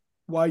share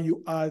why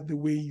you are the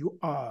way you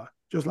are,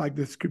 just like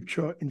the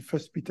scripture in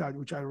 1 Peter,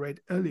 which I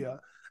read earlier.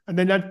 And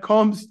then that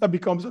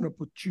becomes an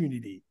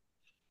opportunity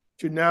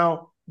to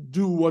now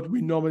do what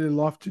we normally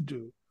love to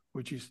do,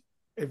 which is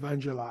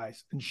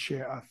evangelize and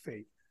share our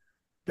faith.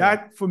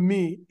 That, for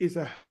me, is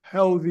a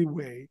healthy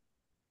way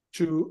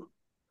to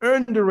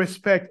earn the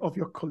respect of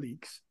your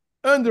colleagues,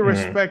 earn the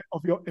respect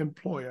of your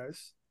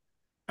employers,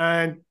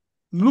 and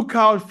look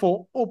out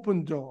for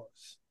open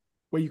doors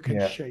where you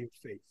can share your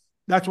faith.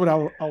 That's what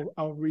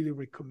I'll really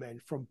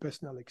recommend from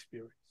personal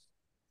experience.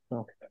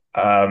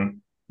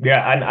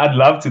 Yeah, and I'd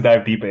love to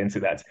dive deeper into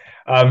that.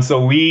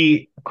 So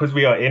because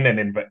we are in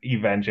an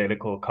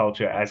evangelical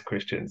culture as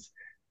Christians,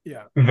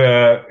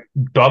 the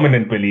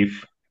dominant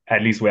belief,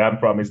 at least where I'm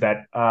from, is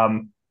that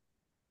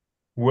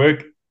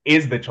work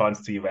is the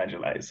chance to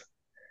evangelize.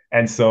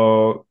 And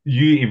so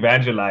you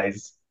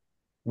evangelize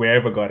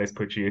wherever God has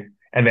put you,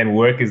 and then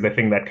work is the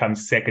thing that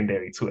comes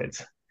secondary to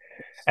it.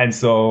 And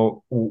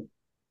so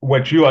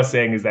what you are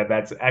saying is that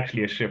that's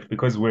actually a shift,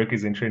 because work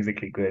is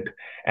intrinsically good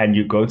and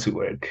you go to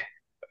work.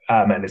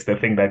 And it's the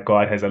thing that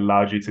God has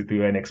allowed you to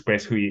do and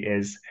express who he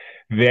is,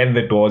 then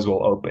the doors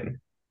will open.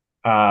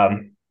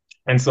 And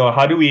so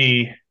how do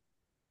we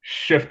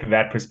shift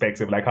that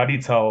perspective? Like, how do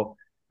you tell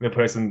the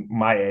person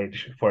my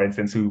age, for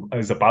instance, who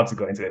is about to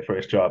go into their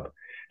first job,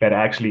 that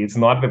actually it's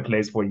not the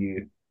place for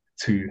you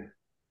to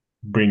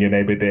bring your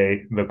neighbor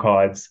day, the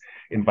cards,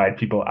 invite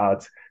people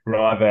out,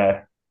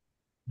 rather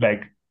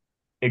like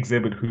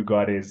exhibit who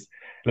God is?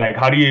 Like,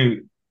 how do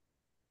you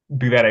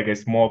do that, I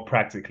guess, more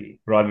practically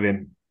rather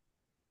than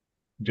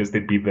just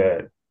it be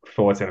the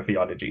thoughts and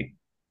theology?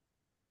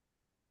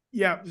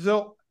 Yeah,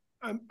 so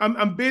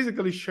I'm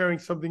basically sharing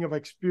something of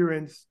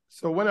experience.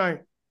 So when I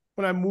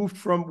moved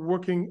from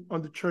working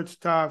on the church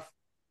staff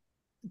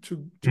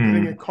to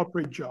getting a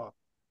corporate job,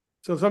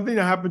 so something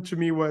that happened to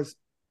me was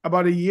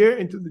about a year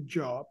into the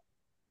job,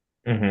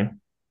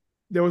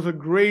 there was a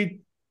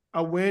great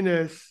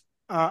awareness.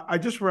 I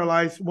just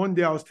realized one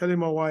day I was telling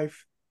my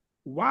wife,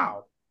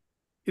 wow,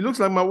 it looks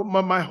like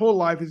my whole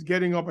life is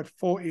getting up at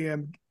 4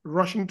 a.m.,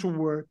 rushing to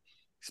work,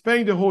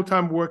 spending the whole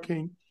time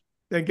working,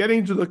 then getting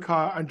into the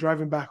car and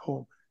driving back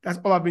home. That's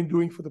all I've been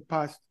doing for the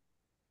past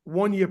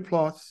 1 year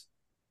plus.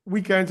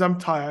 Weekends, I'm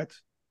tired.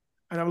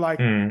 And I'm like,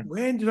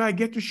 when did I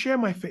get to share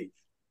my faith?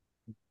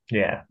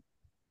 Yeah.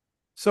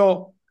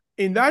 So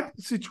in that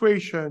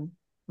situation,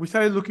 we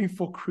started looking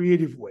for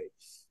creative ways.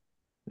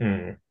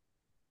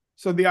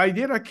 So the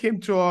idea that came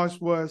to us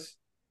was,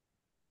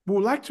 we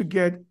would like to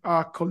get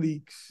our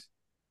colleagues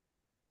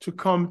to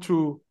come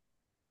to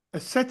a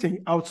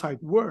setting outside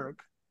work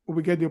where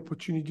we get the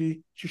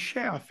opportunity to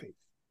share our faith.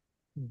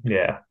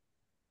 Yeah.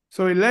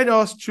 So it led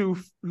us to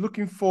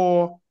looking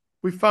for,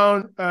 we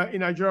found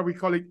in Nigeria, we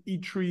call it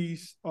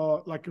eateries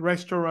or like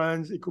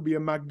restaurants. It could be a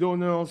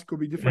McDonald's, it could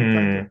be different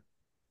kinds of.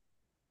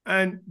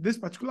 And this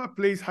particular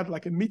place had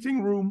like a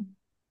meeting room.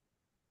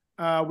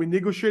 We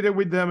negotiated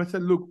with them and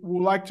said, look, we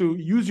would like to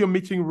use your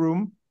meeting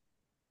room.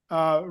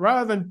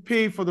 Rather than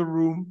pay for the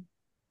room,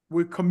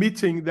 we're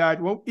committing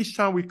that, well, each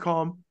time we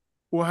come,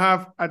 we'll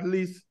have at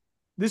least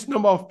this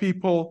number of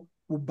people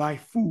will buy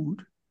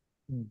food.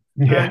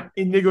 Yeah. And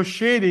in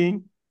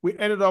negotiating, we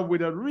ended up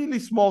with a really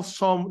small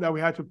sum that we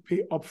had to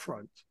pay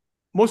upfront.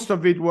 Most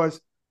of it was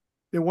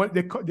they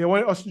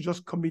wanted us to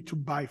just commit to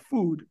buy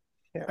food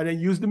and then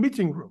use the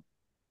meeting room.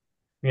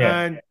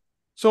 Yeah. And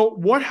so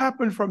what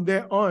happened from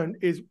there on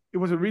is it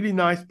was a really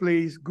nice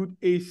place, good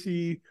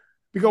AC,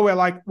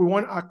 because we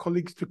want our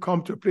colleagues to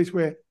come to a place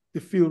where they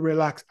feel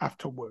relaxed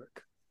after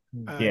work.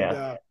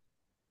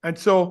 And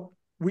so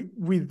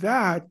with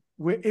that,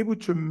 we're able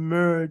to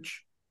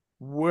merge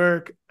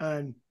work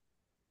and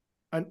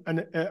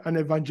an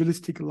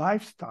evangelistic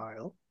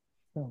lifestyle.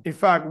 In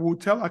fact, we'll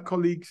tell our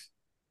colleagues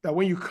that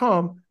when they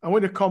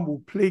come,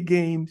 we'll play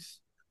games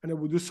and then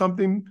we'll do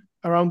something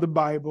around the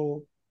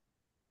Bible.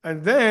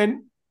 And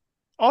then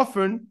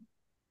often,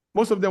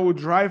 most of them will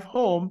drive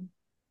home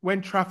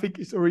when traffic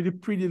is already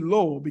pretty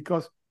low,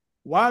 because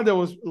while there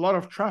was a lot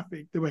of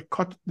traffic, they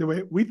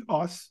were with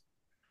us.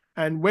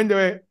 And when they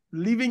were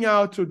leaving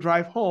out to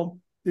drive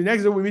home, the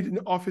next day we meet in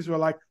the office, we're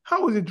like,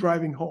 how was it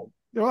driving home?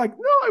 They were like,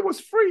 no, it was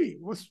free.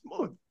 It was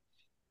smooth.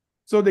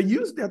 So they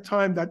used their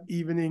time that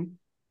evening,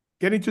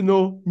 getting to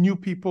know new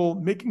people,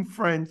 making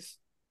friends,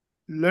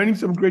 learning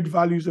some great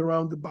values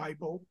around the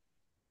Bible.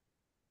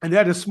 And they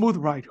had a smooth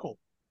ride home.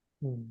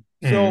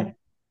 So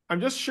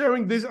I'm just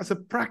sharing this as a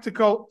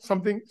practical,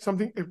 something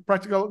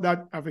practical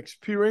that I've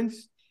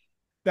experienced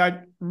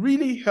that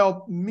really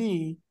helped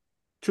me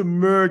to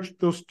merge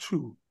those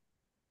two.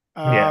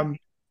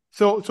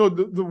 So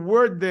the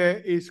word there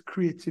is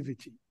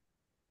creativity.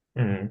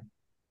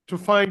 To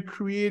find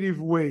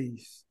creative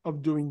ways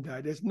of doing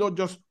that. There's not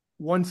just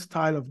one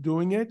style of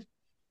doing it.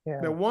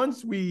 But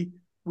once we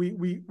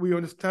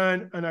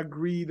understand and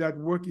agree that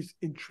work is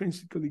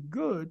intrinsically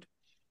good,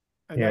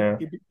 and that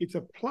it's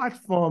a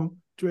platform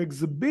to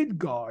exhibit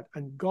God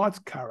and God's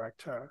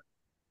character,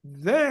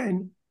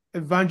 then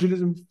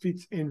evangelism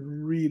fits in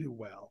really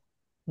well.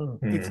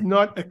 It's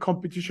not a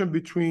competition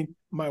between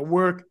my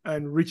work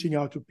and reaching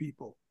out to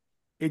people.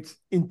 It's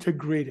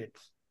integrated.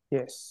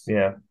 Yes.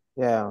 Yeah.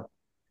 Yeah.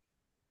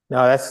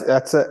 No,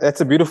 that's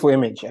a beautiful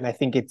image. And I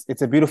think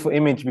it's a beautiful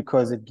image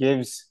because it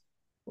gives,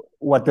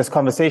 what this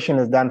conversation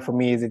has done for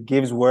me is it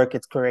gives work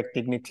its correct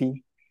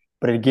dignity,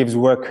 but it gives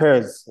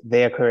workers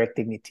their correct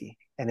dignity.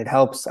 And it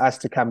helps us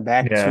to come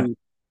back to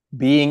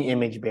being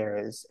image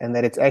bearers, and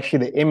that it's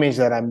actually the image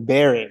that I'm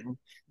bearing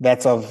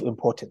that's of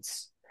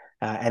importance.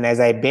 And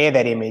as I bear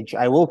that image,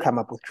 I will come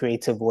up with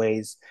creative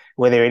ways,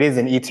 whether it is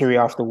an eatery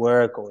after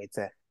work, or it's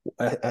a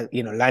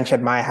lunch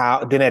at my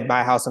house, dinner at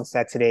my house on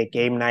Saturday,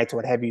 game night,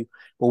 what have you.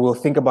 But we'll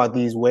think about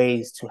these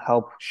ways to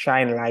help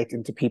shine light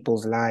into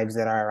people's lives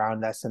that are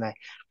around us. And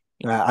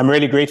I'm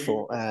really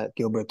grateful,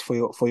 Gilbert, for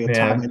your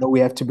time. I know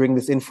we have to bring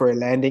this in for a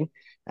landing,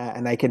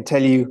 and I can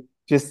tell you,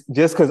 just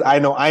because I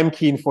know I'm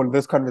keen for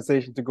this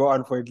conversation to go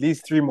on for at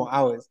least 3 more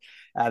hours,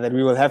 that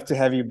we will have to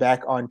have you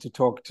back on to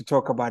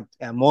talk about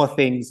more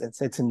things, and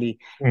certainly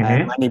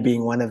money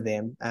being one of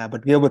them.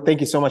 But Gilbert, thank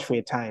you so much for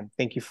your time.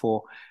 Thank you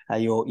for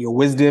your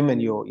wisdom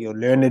and your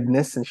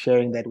learnedness and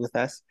sharing that with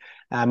us.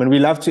 And we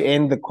love to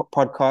end the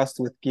podcast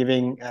with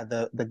giving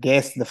the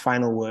guest the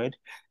final word.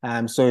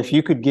 So if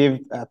you could give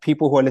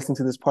people who are listening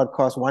to this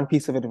podcast one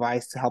piece of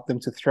advice to help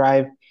them to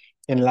thrive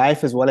in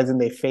life as well as in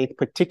their faith,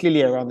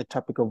 particularly around the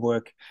topic of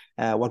work,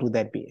 what would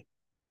that be?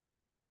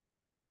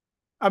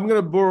 I'm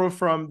going to borrow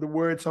from the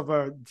words of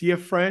a dear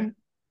friend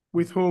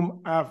with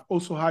whom I've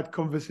also had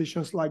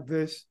conversations like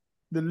this.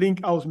 The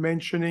link I was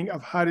mentioning,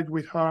 I've had it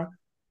with her,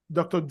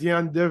 Dr.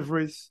 Diane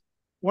DeVries.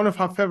 One of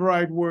her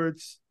favorite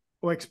words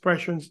or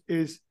expressions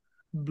is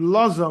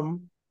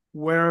blossom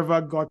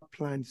wherever God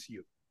plants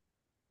you.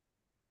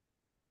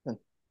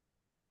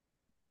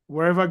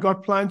 Wherever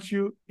God plants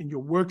you, in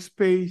your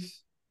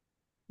workspace,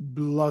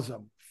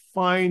 blossom.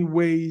 Find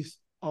ways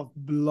of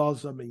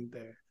blossoming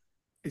there.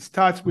 It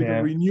starts with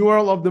a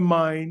renewal of the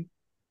mind.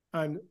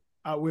 And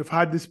we've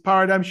had this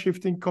paradigm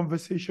shifting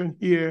conversation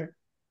here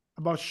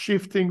about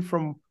shifting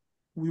from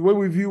the way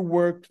we view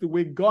work to the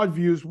way God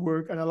views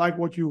work. And I like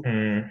what you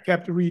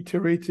kept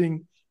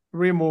reiterating,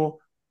 Remo,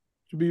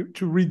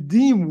 to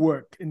redeem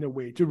work in a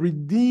way, to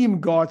redeem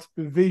God's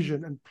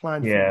vision and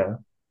plan for it.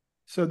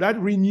 So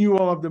that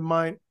renewal of the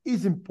mind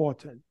is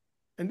important.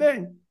 And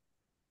then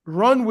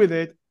run with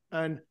it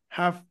and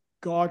have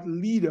God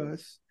lead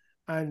us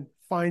and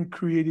find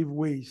creative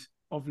ways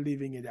of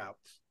living it out.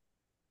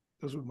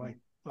 Those were my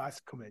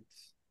last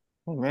comments.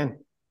 Amen.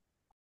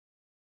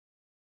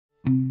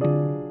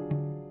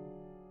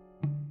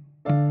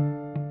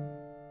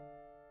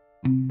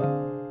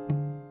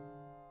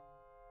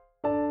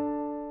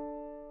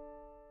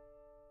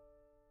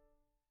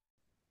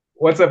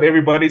 What's up,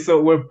 everybody?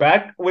 So we're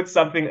back with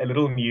something a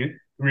little new.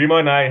 Remo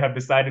and I have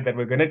decided that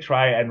we're going to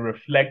try and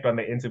reflect on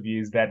the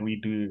interviews that we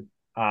do,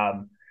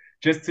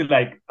 just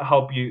to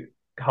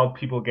help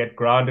people get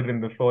grounded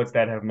in the thoughts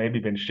that have maybe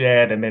been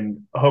shared, and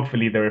then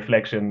hopefully the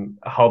reflection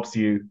helps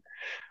you,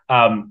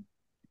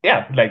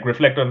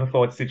 reflect on the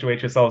thoughts,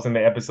 situate yourselves in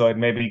the episode,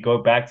 maybe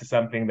go back to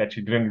something that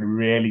you didn't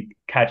really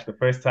catch the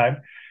first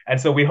time. And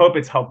so we hope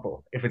it's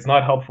helpful. If it's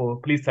not helpful,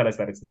 please tell us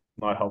that it's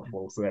not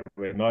helpful so that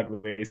we're not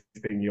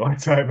wasting your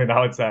time and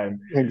our time.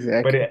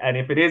 Exactly. And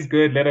if it is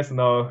good, let us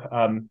know.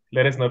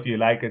 Let us know if you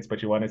like it,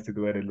 but you want us to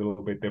do it a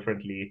little bit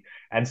differently.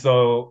 And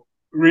so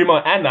Remo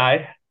and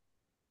I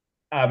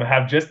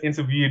have just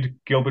interviewed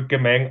Gilbert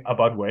Kimeng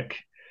about work.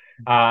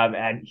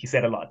 And he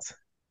said a lot.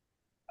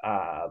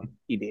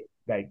 He did.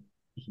 Like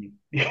he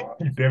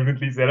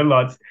definitely said a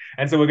lot.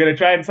 And so we're gonna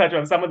try and touch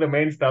on some of the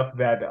main stuff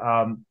that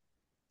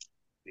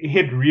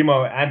hit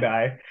Remo and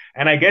I.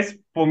 And I guess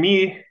for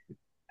me,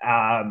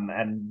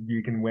 and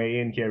you can weigh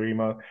in here,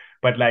 Remo,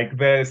 but like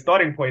the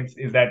starting point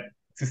is that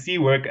to see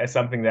work as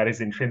something that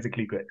is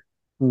intrinsically good.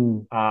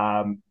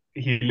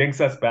 He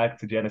links us back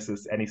to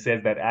Genesis, and he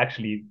says that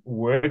actually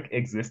work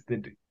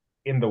existed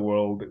in the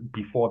world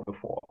before the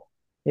fall.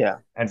 Yeah.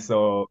 And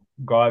so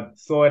God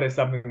saw it as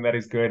something that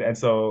is good. And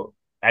so,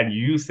 and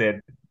you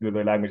said the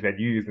language that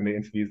you used in the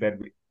interviews that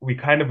we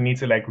kind of need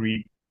to like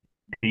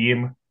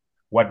redeem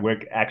what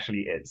work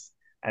actually is.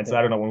 And so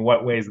I don't know in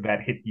what ways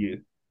that hit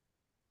you.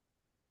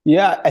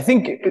 Yeah, I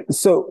think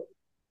so.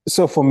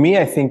 So for me,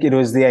 I think it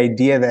was the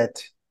idea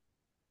that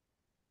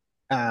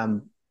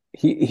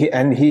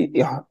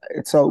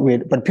it's so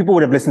weird, but people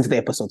would have listened to the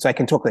episode, so I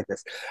can talk like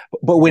this.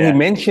 But when he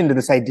mentioned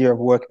this idea of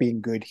work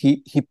being good,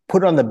 he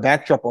put on the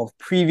backdrop of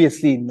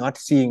previously not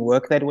seeing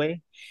work that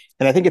way.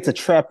 And I think it's a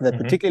trap that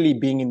particularly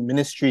being in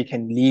ministry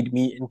can lead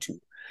me into,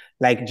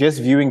 like just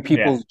viewing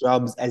people's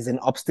jobs as an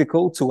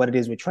obstacle to what it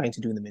is we're trying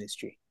to do in the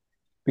ministry.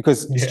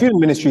 Because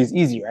student ministry is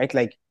easy, right?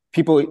 Like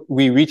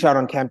we reach out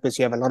on campus,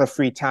 you have a lot of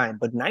free time,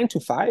 but 9 to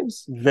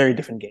 5's very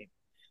different game.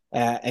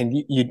 And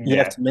you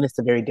have to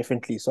minister very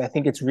differently. So I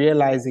think it's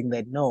realizing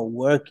that no,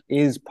 work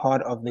is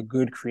part of the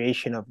good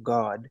creation of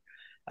God.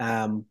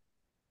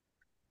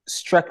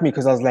 Struck me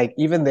because I was like,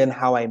 even then,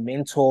 how I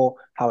mentor,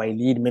 how I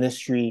lead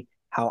ministry,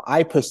 how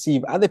I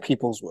perceive other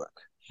people's work.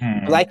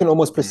 Because I can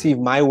almost perceive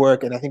my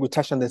work, and I think we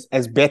touched on this,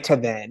 as better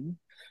than,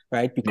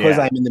 right? Because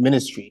I'm in the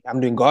ministry, I'm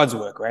doing God's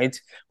work, right?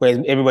 Whereas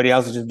everybody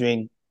else is just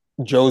doing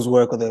Joe's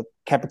work or the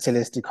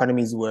capitalist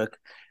economy's work.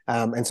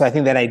 And so I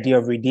think that idea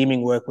of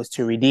redeeming work was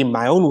to redeem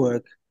my own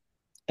work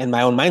and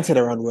my own mindset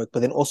around work,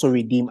 but then also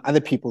redeem other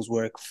people's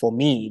work for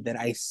me, that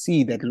I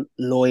see that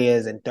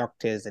lawyers and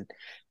doctors and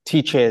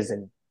teachers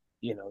and,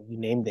 you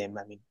name them,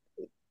 I mean,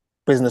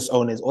 business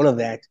owners, all of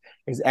that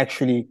is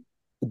actually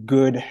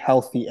good,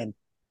 healthy, and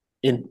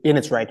in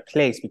its right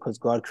place because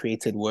God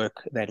created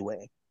work that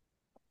way.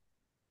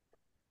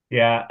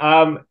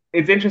 Yeah.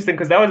 It's interesting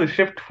because that was a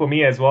shift for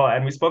me as well.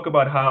 And we spoke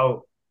about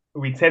how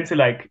we tend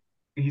to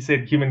he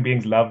said human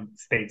beings love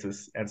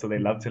status. And so they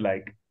love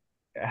to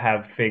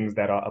have things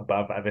that are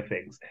above other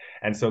things.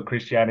 And so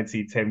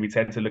Christianity, we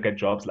tend to look at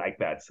jobs like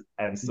that.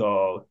 And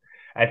so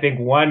I think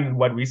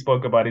what we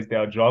spoke about is there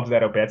are jobs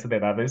that are better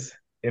than others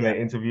in the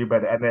interview.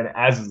 And then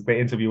as the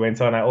interview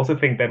went on, I also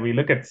think that we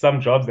look at some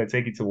jobs that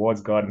take you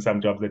towards God and some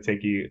jobs that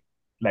take you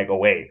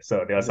away.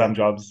 So there are some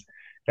jobs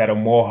that are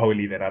more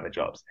holy than other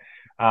jobs.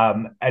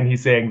 And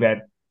he's saying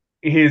that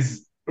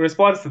his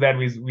response to that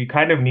is we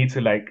kind of need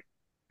to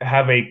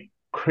have a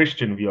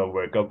Christian view of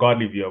work, a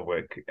godly view of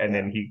work. And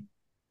then he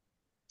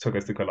took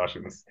us to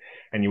Colossians,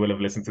 and you will have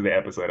listened to the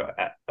episode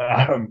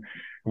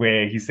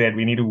where he said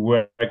we need to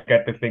work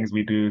at the things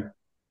we do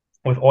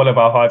with all of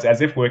our hearts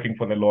as if working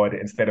for the Lord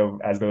instead of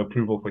as the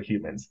approval for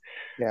humans.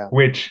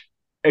 Which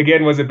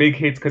again was a big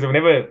hit because I've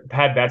never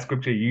had that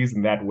scripture used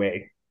in that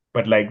way,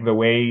 but the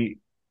way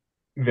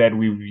that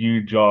we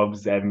view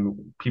jobs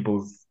and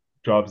people's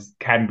jobs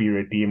can be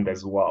redeemed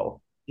as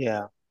well.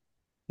 Yeah.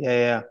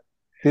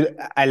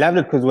 I loved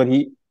it because what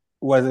he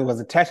was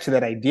attached to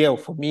that idea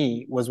for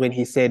me was when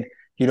he said,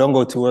 you don't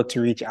go to work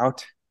to reach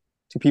out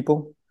to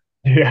people.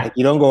 Yeah. Like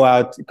you don't go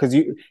out because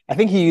I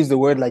think he used the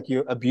word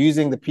you're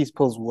abusing the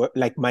people's work,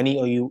 money,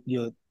 or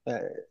you're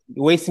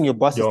wasting your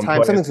boss's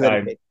time, something to that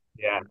effect.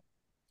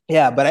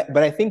 Yeah. But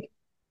I think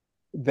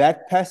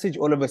that passage,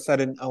 all of a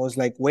sudden, I was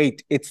like,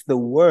 wait, it's the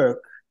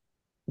work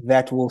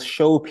that will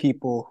show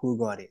people who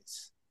God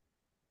is.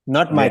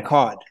 Not my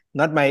card,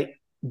 not my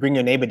bring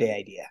your neighbor day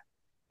idea,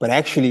 but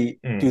actually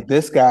do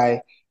this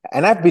guy.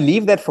 And I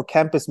believe that for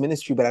campus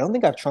ministry, but I don't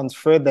think I've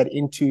transferred that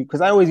into, because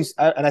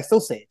and I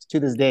still say it to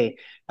this day,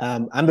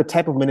 I'm the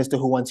type of minister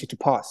who wants you to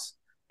pass,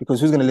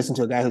 because who's going to listen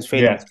to a guy who's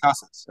failing his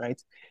classes,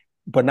 right?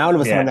 But now all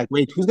of a sudden I'm like,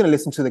 wait, who's going to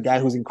listen to the guy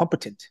who's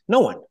incompetent?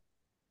 No one.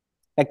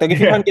 If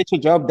you can't get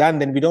your job done,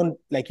 then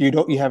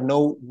you have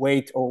no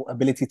weight or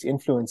ability to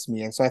influence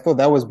me. And so I thought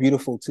that was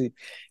beautiful to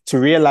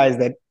realize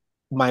that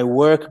my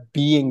work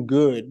being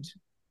good,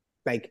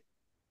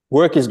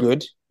 work is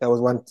good. That was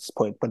one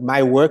point. But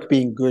my work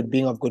being good,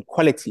 being of good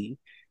quality,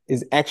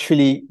 is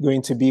actually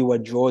going to be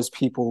what draws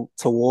people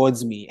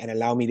towards me and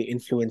allow me to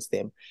influence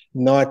them.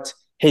 Not,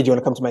 hey, do you want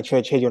to come to my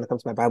church? Hey, do you want to come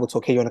to my Bible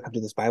talk? Hey, do you want to come to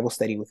this Bible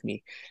study with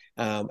me?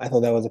 I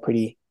thought that was a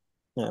pretty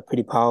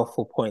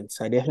powerful point.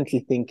 So I definitely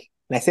think,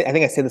 and I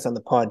think I said this on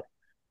the pod,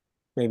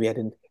 maybe I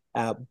didn't,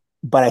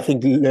 but I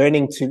think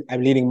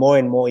I'm leading more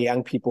and more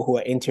young people who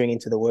are entering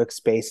into the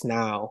workspace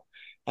now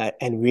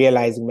and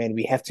realizing, man,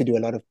 we have to do a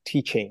lot of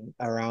teaching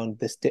around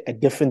this, a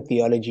different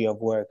theology of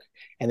work.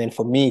 And then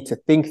for me to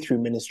think through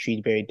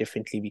ministry very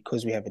differently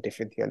because we have a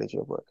different theology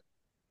of work.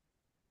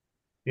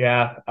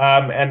 Yeah.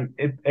 And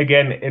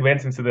it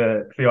went into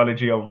the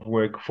theology of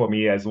work for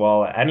me as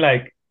well. And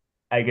like,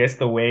 I guess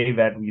the way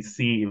that we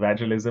see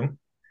evangelism,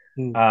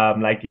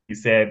 like you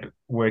said,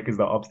 work is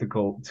the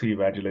obstacle to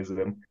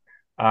evangelism.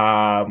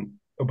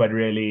 But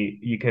really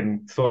you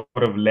can sort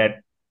of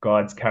let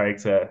God's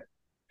character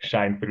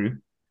shine through.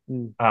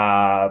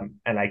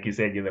 And like you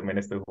said, you're the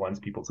minister who wants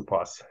people to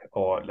pass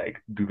or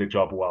like do the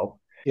job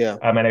well. Yeah.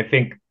 And I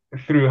think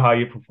through how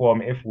you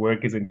perform, if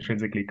work is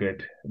intrinsically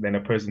good, then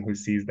a person who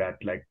sees that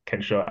like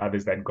can show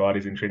others that God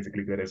is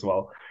intrinsically good as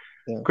well.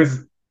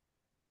 Because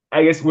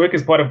I guess work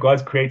is part of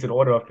God's created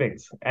order of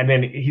things. And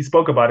then he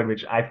spoke about it,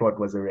 which I thought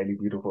was a really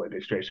beautiful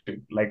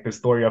illustration, like the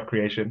story of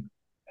creation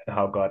and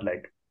how God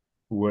like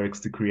works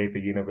to create the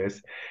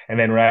universe. And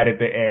then right at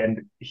the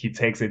end, he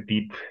takes a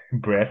deep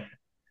breath.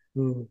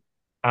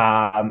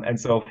 And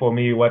so for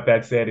me, what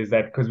that said is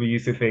that because we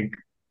used to think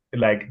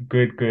like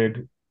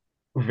good,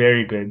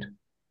 very good,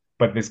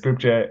 but the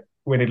scripture,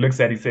 when it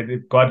looks at, he said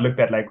God looked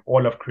at like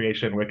all of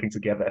creation working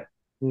together,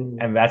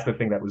 and that's the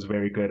thing that was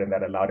very good and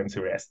that allowed him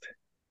to rest.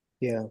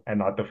 Yeah, and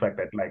not the fact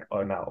that like,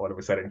 oh, now all of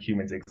a sudden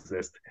humans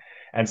exist.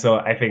 And so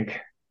I think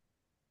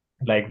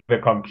like the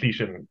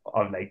completion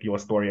of like your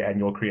story and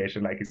your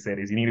creation, like you said,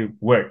 is you need to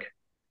work.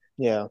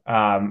 Yeah.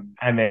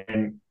 And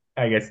then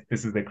I guess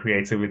this is the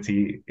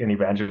creativity in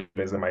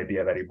evangelism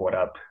idea that he brought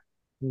up.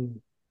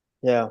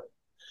 Yeah.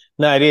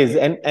 No, it is.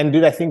 And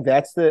dude, I think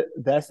that's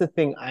the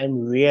thing I'm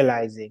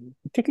realizing,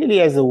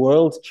 particularly as the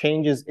world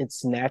changes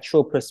its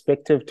natural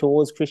perspective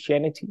towards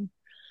Christianity.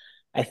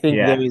 I think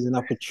there is an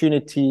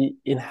opportunity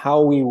in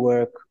how we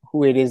work,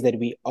 who it is that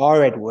we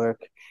are at work,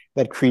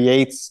 that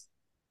creates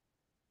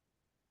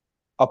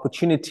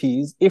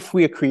opportunities. If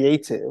we're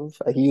creative,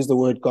 I use the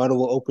word God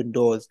will open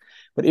doors,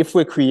 but if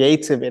we're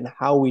creative in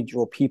how we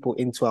draw people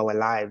into our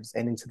lives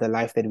and into the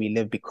life that we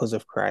live because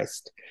of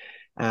Christ.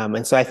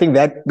 And so I think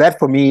that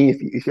for me,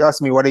 if you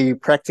ask me, what are you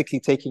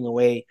practically taking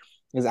away,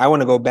 is I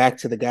want to go back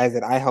to the guys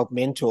that I help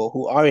mentor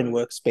who are in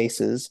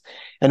workspaces.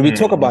 And we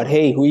talk about,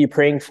 hey, who are you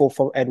praying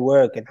for at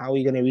work and how are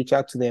you going to reach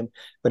out to them?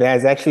 But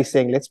as actually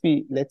saying, let's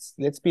be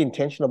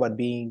intentional about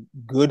being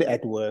good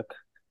at work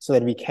so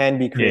that we can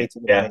be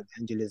creative in our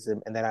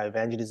evangelism, and that our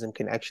evangelism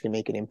can actually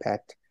make an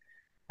impact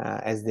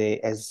as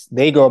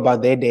they go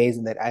about their days,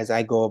 and that as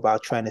I go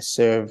about trying to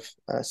serve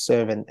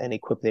and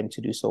equip them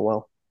to do so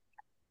well.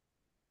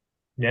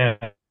 Yeah.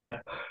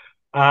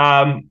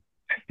 I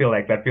feel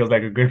like that feels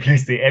like a good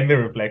place to end the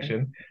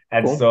reflection.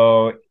 And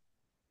so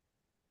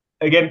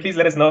again, please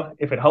let us know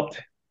if it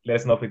helped. Let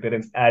us know if it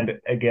didn't. And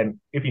again,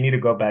 if you need to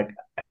go back,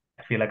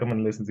 I feel like I'm going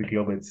to listen to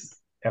Gilbert's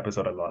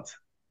episode a lot.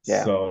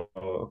 Yeah.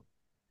 So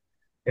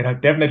it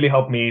definitely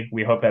helped me.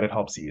 We hope that it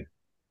helps you.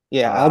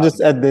 Yeah, I'll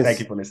just add this. Thank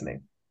you for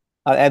listening.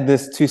 I'll add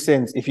this 2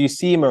 cents. If you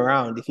see him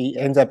around, if he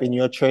ends up in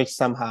your church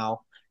somehow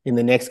in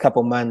the next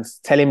couple months,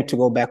 tell him to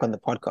go back on the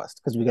podcast,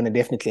 because we're going to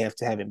definitely have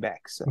to have him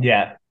back. So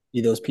yeah,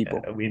 be those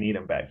people. We need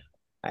him back.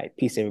 All right.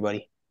 Peace,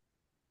 everybody.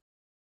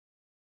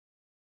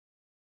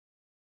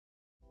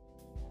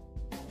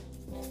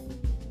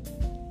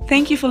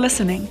 Thank you for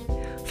listening.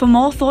 For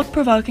more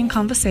thought-provoking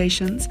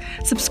conversations,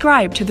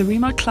 subscribe to the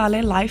Remo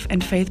Tlale Life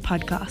and Faith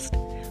podcast.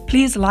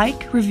 Please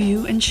like,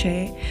 review, and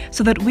share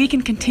so that we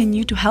can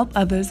continue to help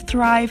others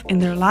thrive in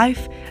their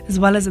life as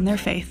well as in their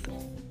faith.